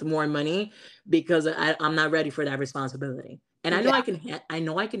job with more money because I'm not ready for that responsibility. And I know I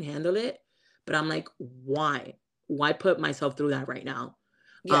can handle it, but I'm like, why put myself through that right now?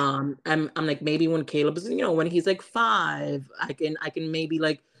 Yeah. I'm like, maybe when Caleb's, when he's like 5, I can maybe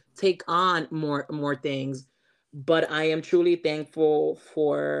like take on more things. But I am truly thankful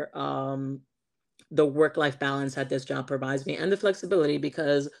for the work-life balance that this job provides me and the flexibility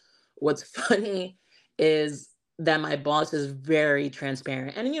because what's funny is that my boss is very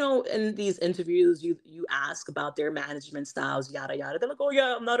transparent. And in these interviews, you ask about their management styles, yada yada. They're like, oh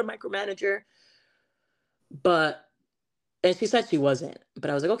yeah, I'm not a micromanager. And she said she wasn't. But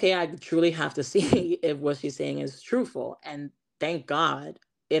I was like, okay, I truly have to see if what she's saying is truthful. And thank God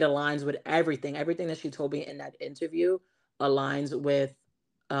it aligns with everything. Everything that she told me in that interview aligns with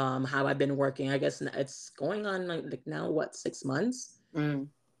how I've been working. I guess it's going on like now, 6 months?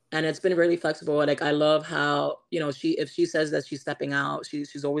 And it's been really flexible. Like, I love how, if she says that she's stepping out,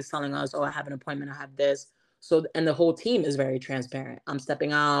 she's always telling us, oh, I have an appointment, I have this. So, and the whole team is very transparent. I'm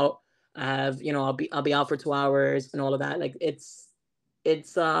stepping out. I have, I'll be out for 2 hours and all of that. Like it's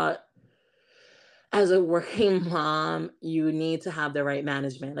as a working mom, you need to have the right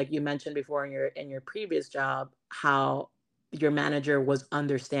management. Like you mentioned before in your previous job, how your manager was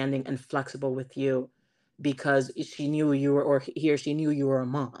understanding and flexible with you because she knew you were, or he or she knew you were a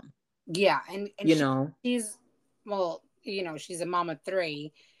mom. Yeah. And she's she's a mom of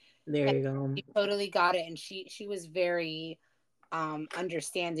 3. There you go. She totally got it. And she was very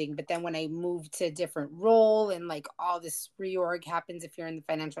understanding. But then when I moved to a different role and like all this reorg happens, if you're in the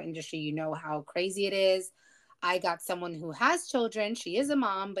financial industry, you know how crazy it is. I got someone who has children. She is a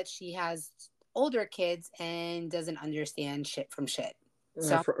mom, but she has older kids and doesn't understand shit from shit.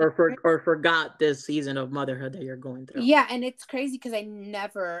 So or forgot this season of motherhood that you're going through. Yeah, and it's crazy because I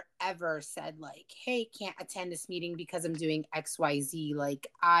never ever said like, hey, can't attend this meeting because I'm doing XYZ. Like,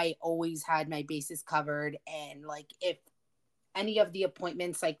 I always had my bases covered, and like if any of the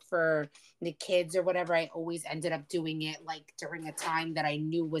appointments like for the kids or whatever, I always ended up doing it like during a time that I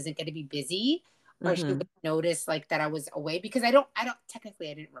knew wasn't going to be busy, or she would notice like that I was away because I don't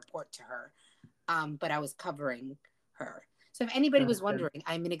technically I didn't report to her, but I was covering her. So if anybody was wondering,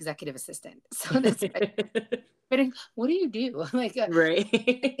 I'm an executive assistant. So that's but what do you do? Like a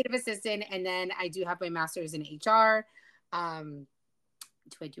executive assistant, and then I do have my master's in HR.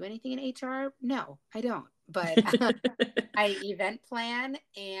 Do I do anything in HR? No, I don't. But I event plan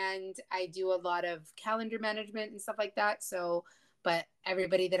and I do a lot of calendar management and stuff like that. So, but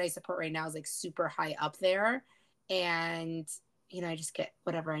everybody that I support right now is like super high up there. And, I just get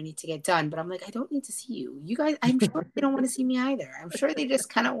whatever I need to get done. But I'm like, I don't need to see you. You guys, I'm sure they don't want to see me either. I'm sure they just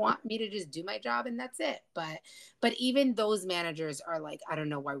kind of want me to just do my job and that's it. But even those managers are like, I don't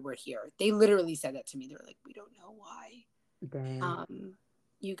know why we're here. They literally said that to me. They're like, we don't know why. Damn.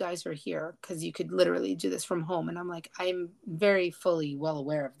 You guys are here because you could literally do this from home. And I'm like, I'm very fully well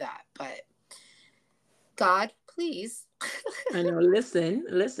aware of that. But God, please. I know.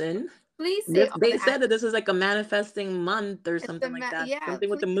 Listen. Please say all They the said that this is like a manifesting month or something like that. yeah, Something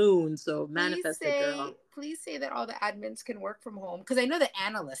with the moon. So please manifest it, say girl. please say that all the admins can work from home, because I know the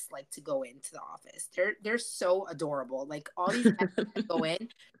analysts like to go into the office. They're so adorable. Like all these analysts that go in,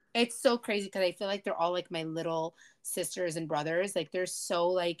 it's so crazy because I feel like they're all like my little sisters and brothers. Like they're so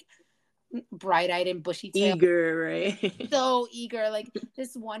like bright-eyed and bushy-tailed. Eager, right? So eager. Like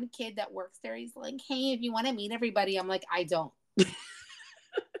this one kid that works there, he's like, hey, if you want to meet everybody, I'm like, I don't.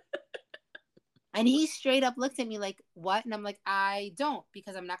 And he straight up looked at me like, what? And I'm like, I don't,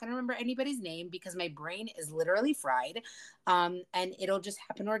 because I'm not going to remember anybody's name because my brain is literally fried. And it'll just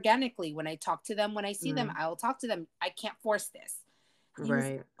happen organically. When I talk to them, when I see them, I'll talk to them. I can't force this. And he was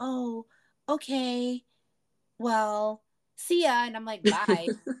like, oh, okay. Well, see ya. And I'm like, bye.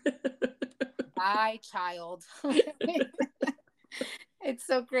 Bye, child. It's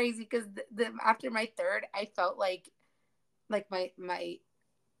so crazy because after my third, I felt like my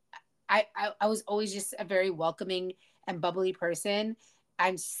I was always just a very welcoming and bubbly person.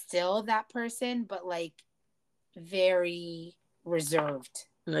 I'm still that person, but like very reserved.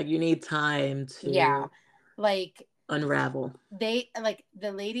 Like you need time to like unravel. They like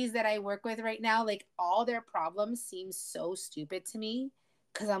the ladies that I work with right now, like all their problems seem so stupid to me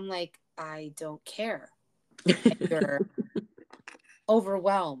because I'm like, I don't care. You're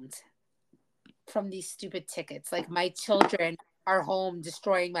overwhelmed from these stupid tickets. Like my children are home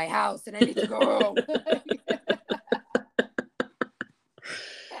destroying my house and I need to go home.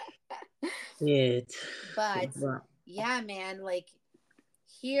 But yeah, man, like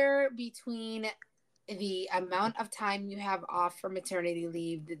here between the amount of time you have off for maternity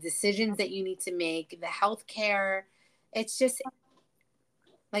leave, the decisions that you need to make, the healthcare, it's just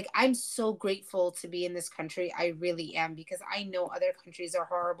like, I'm so grateful to be in this country. I really am, because I know other countries are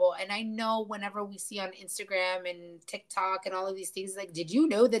horrible. And I know whenever we see on Instagram and TikTok and all of these things, like, did you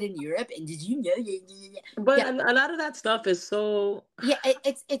know that in Europe? And did you know? But a lot of that stuff is so... Yeah,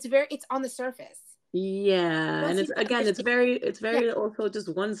 it's on the surface. Yeah, and it's very also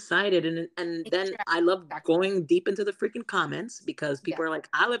just one-sided, and then I love going deep into the freaking comments because people are like,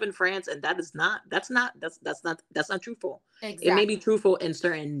 I live in France and that's not truthful. Exactly. It may be truthful in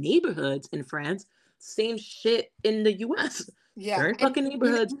certain neighborhoods in France, same shit in the US. Yeah. Certain fucking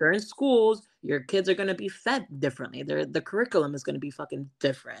neighborhoods, certain schools, your kids are gonna be fed differently. The curriculum is gonna be fucking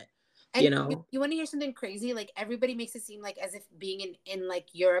different. And you want to hear something crazy? Like everybody makes it seem like as if being in like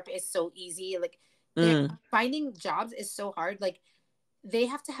Europe is so easy. Like finding jobs is so hard. Like they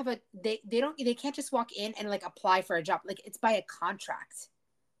have to have they can't just walk in and like apply for a job. Like it's by a contract.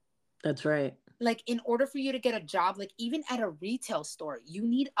 That's right. Like in order for you to get a job, like even at a retail store, you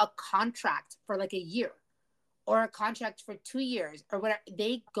need a contract for like a year or a contract for 2 years or whatever.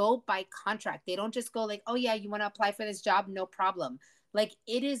 They go by contract. They don't just go like, oh yeah, you want to apply for this job? No problem. Like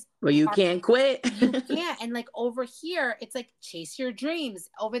it is. Well, you can't quit. You can't. And like over here, it's like chase your dreams.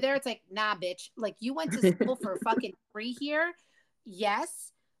 Over there, it's like, nah, bitch. Like you went to school for fucking free here.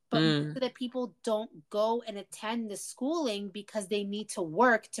 Yes. But most of the people don't go and attend the schooling because they need to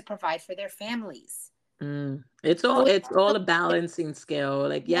work to provide for their families. It's all a balancing scale.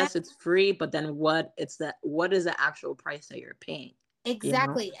 Like, yes, it's free, but then what is the actual price that you're paying?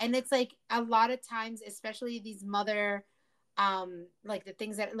 Exactly. You know? And it's like a lot of times, especially these like the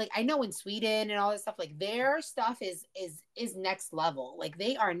things that, like, I know in Sweden and all this stuff, like their stuff is next level. Like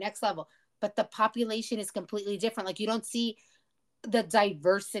they are next level, but the population is completely different. Like you don't see the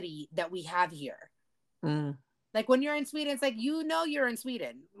diversity that we have here. Like when you're in Sweden, it's like, you're in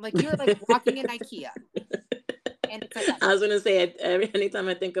Sweden. Like you're like walking in IKEA. And it's like, I was gonna say, anytime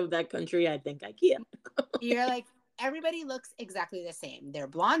I think of that country, I think IKEA. You're like, everybody looks exactly the same. They're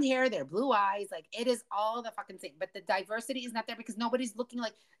blonde hair, they're blue eyes. Like it is all the fucking same. But the diversity is not there because nobody's looking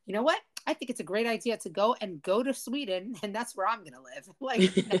like, you know what? I think it's a great idea to go to Sweden, and that's where I'm gonna live. Like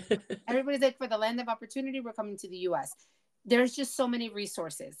everybody's like, for the land of opportunity, we're coming to the US. There's just so many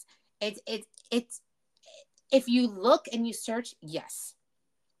resources. It's if you look and you search, yes.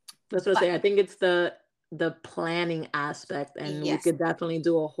 That's what I say. I think it's the planning aspect, and we could definitely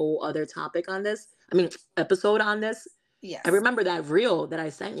do a whole other topic on this. I mean, episode on this. Yes. I remember that reel that I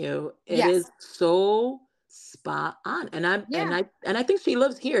sent you. It is so spot on. And I think she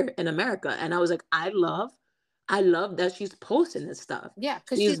lives here in America. And I was like, I love I love that she's posting this stuff. Yeah,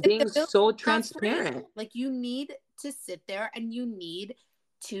 because She's she's like being the bill so not free. transparent. Like you need to sit there and you need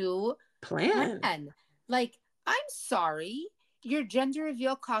to Plan. plan. Like, I'm sorry, your gender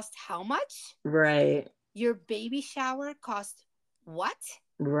reveal cost how much? Right. Your baby shower cost what?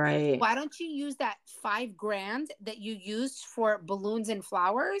 Right. Why don't you use that $5,000 that you used for balloons and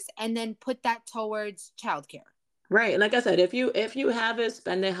flowers and then put that towards childcare? Right. Like I said, if you have it,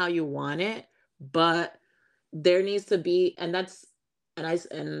 spend it how you want it, but there needs to be, and I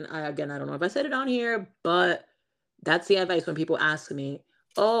again, I don't know if I said it on here, but that's the advice when people ask me,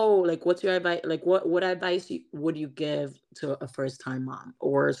 "Oh, like what's your advice? Like what advice would you give to a first time mom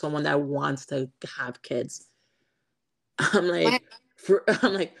or someone that wants to have kids?" I'm Plan. like,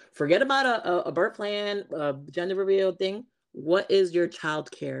 I'm like, forget about a birth plan, a gender reveal thing. What is your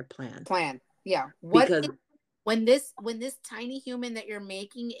child care plan? Plan. Yeah. Because When this tiny human that you're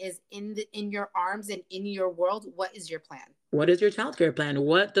making is in your arms and in your world, what is your plan? what is your child care plan?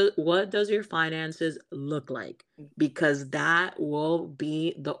 What does your finances look like? Because that will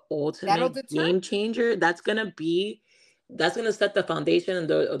be the That'll ultimate determine. game changer. That's gonna set the foundation and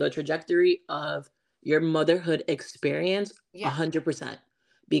the trajectory of your motherhood experience Yeah. 100%.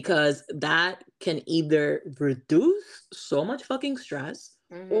 Because that can either reduce so much fucking stress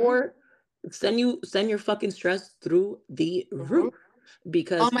Mm-hmm. or send your fucking stress through the roof. Oh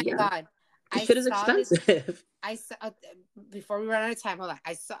Because my yeah, God. this I shit is saw this. expensive. I saw before we run out of time. Hold on.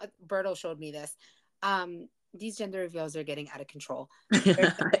 I saw Berto showed me this. These gender reveals are getting out of control.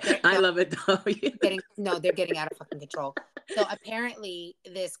 I No, love it though. they're getting out of fucking control. So apparently,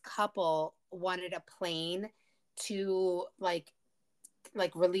 this couple wanted a plane to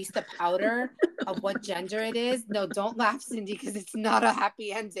release the powder of what gender it is. No, don't laugh, Cindy, because it's not a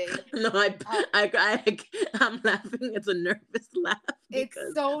happy ending. No, I'm laughing. It's a nervous laugh It's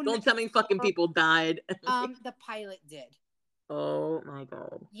because so. don't tell me fucking people died. The pilot did. Oh my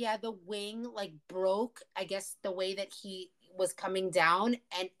God. Yeah, the wing broke, I guess, the way that he was coming down,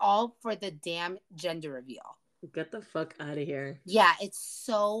 and all for the damn gender reveal. Get the fuck out of here. Yeah, it's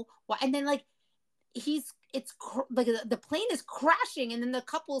so. And then the plane is crashing, and then the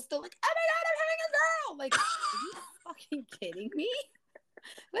couple is still like, oh my God, I'm having a girl. Like, are you fucking kidding me?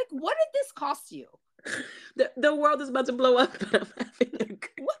 Like, what did this cost you? The world is about to blow up. But I'm having a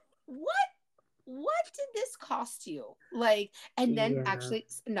girl. What did this cost you? Like, and then Yeah. actually,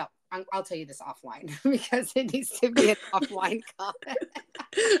 no, I'll tell you this offline because it needs to be an offline comment.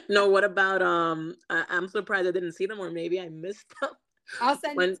 No, what about I'm surprised I didn't see them, or maybe I missed them. I'll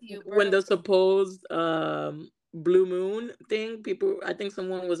send when it to you. when Berto. the supposed blue moon thing, people, I think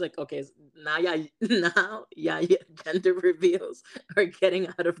someone was like, okay, now, gender reveals are getting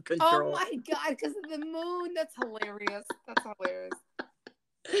out of Oh control. my God, because of the moon. That's hilarious. That's hilarious.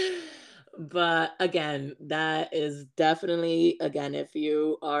 But again, that is definitely, again, if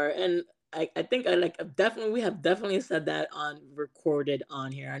you are, and I think we have definitely said that on recorded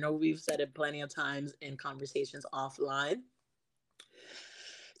on here. I know we've said it plenty of times in conversations offline.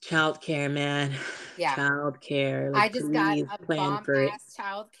 Childcare, man. Yeah. Childcare. I Like, just got please a plan bomb for it. ass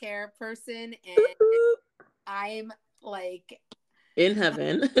childcare person, Ooh, and ooh. I'm like, In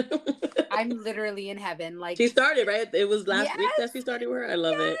heaven. I'm literally in heaven. Like, She started, right? It was last yes, week that she started with her. I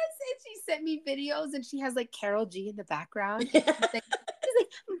love it. yes. And she sent me videos, and she has like Carol G in the background. And she's like,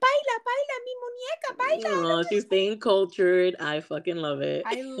 baila, baila, mi muñeca, baila. Oh, she's staying cultured. I fucking love it.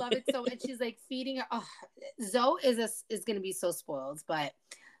 I love it so. And she's like feeding her. Oh, Zoe is gonna be so spoiled, but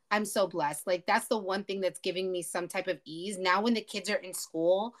I'm so blessed. Like, that's the one thing that's giving me some type of ease. Now when the kids are in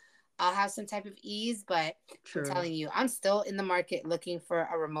school, I'll have some type of ease, but True. I'm telling you, I'm still in the market looking for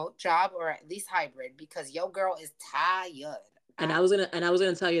a remote job or at least hybrid because your girl is tired. And I was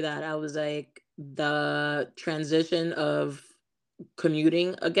gonna tell you that. I was like, the transition of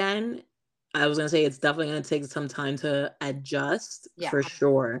commuting again, I was gonna say it's definitely gonna take some time to adjust, Yeah. for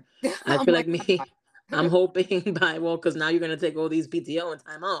sure. I Oh feel my like me, God. I'm hoping because now you're gonna take all these PTO and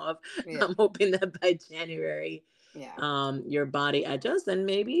time off. Yeah. I'm hoping that by January, Yeah. your body adjusts, and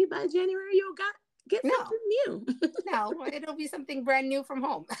maybe by January you'll get No. something new. No, it'll be something brand new from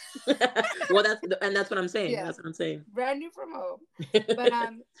home. Well, that's what I'm saying. Yeah. That's what I'm saying. Brand new from home. But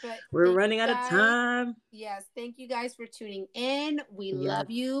We're thank running you out of guys. time. Yes, thank you guys for tuning in. We Yes. love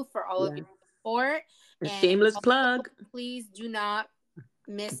you for all of Yes. your support. A And shameless also, plug. please do not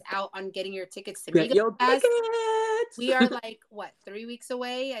miss out on getting your tickets to Get Migas your Podcast. tickets. We are 3 weeks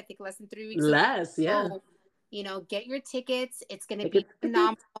away. I think less than 3 weeks away. Less, yeah. So, get your tickets. It's going to be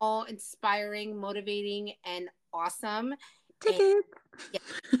phenomenal, inspiring, motivating, and awesome. Tickets.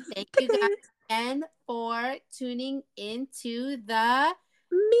 And, thank you guys again for tuning into the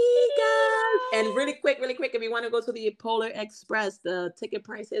Migas And really quick, if you want to go to the Polar Express, the ticket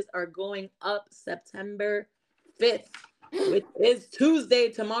prices are going up September 5th, which is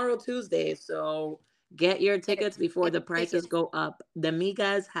tomorrow, Tuesday. So get your tickets before the prices go up. The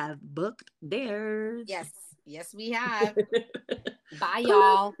Migas have booked theirs. Yes, we have. Bye,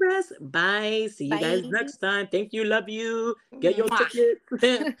 y'all. Express. Bye. See you guys next time. Thank you. Love you. Get your tickets.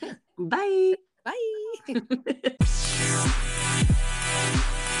 Bye. Bye.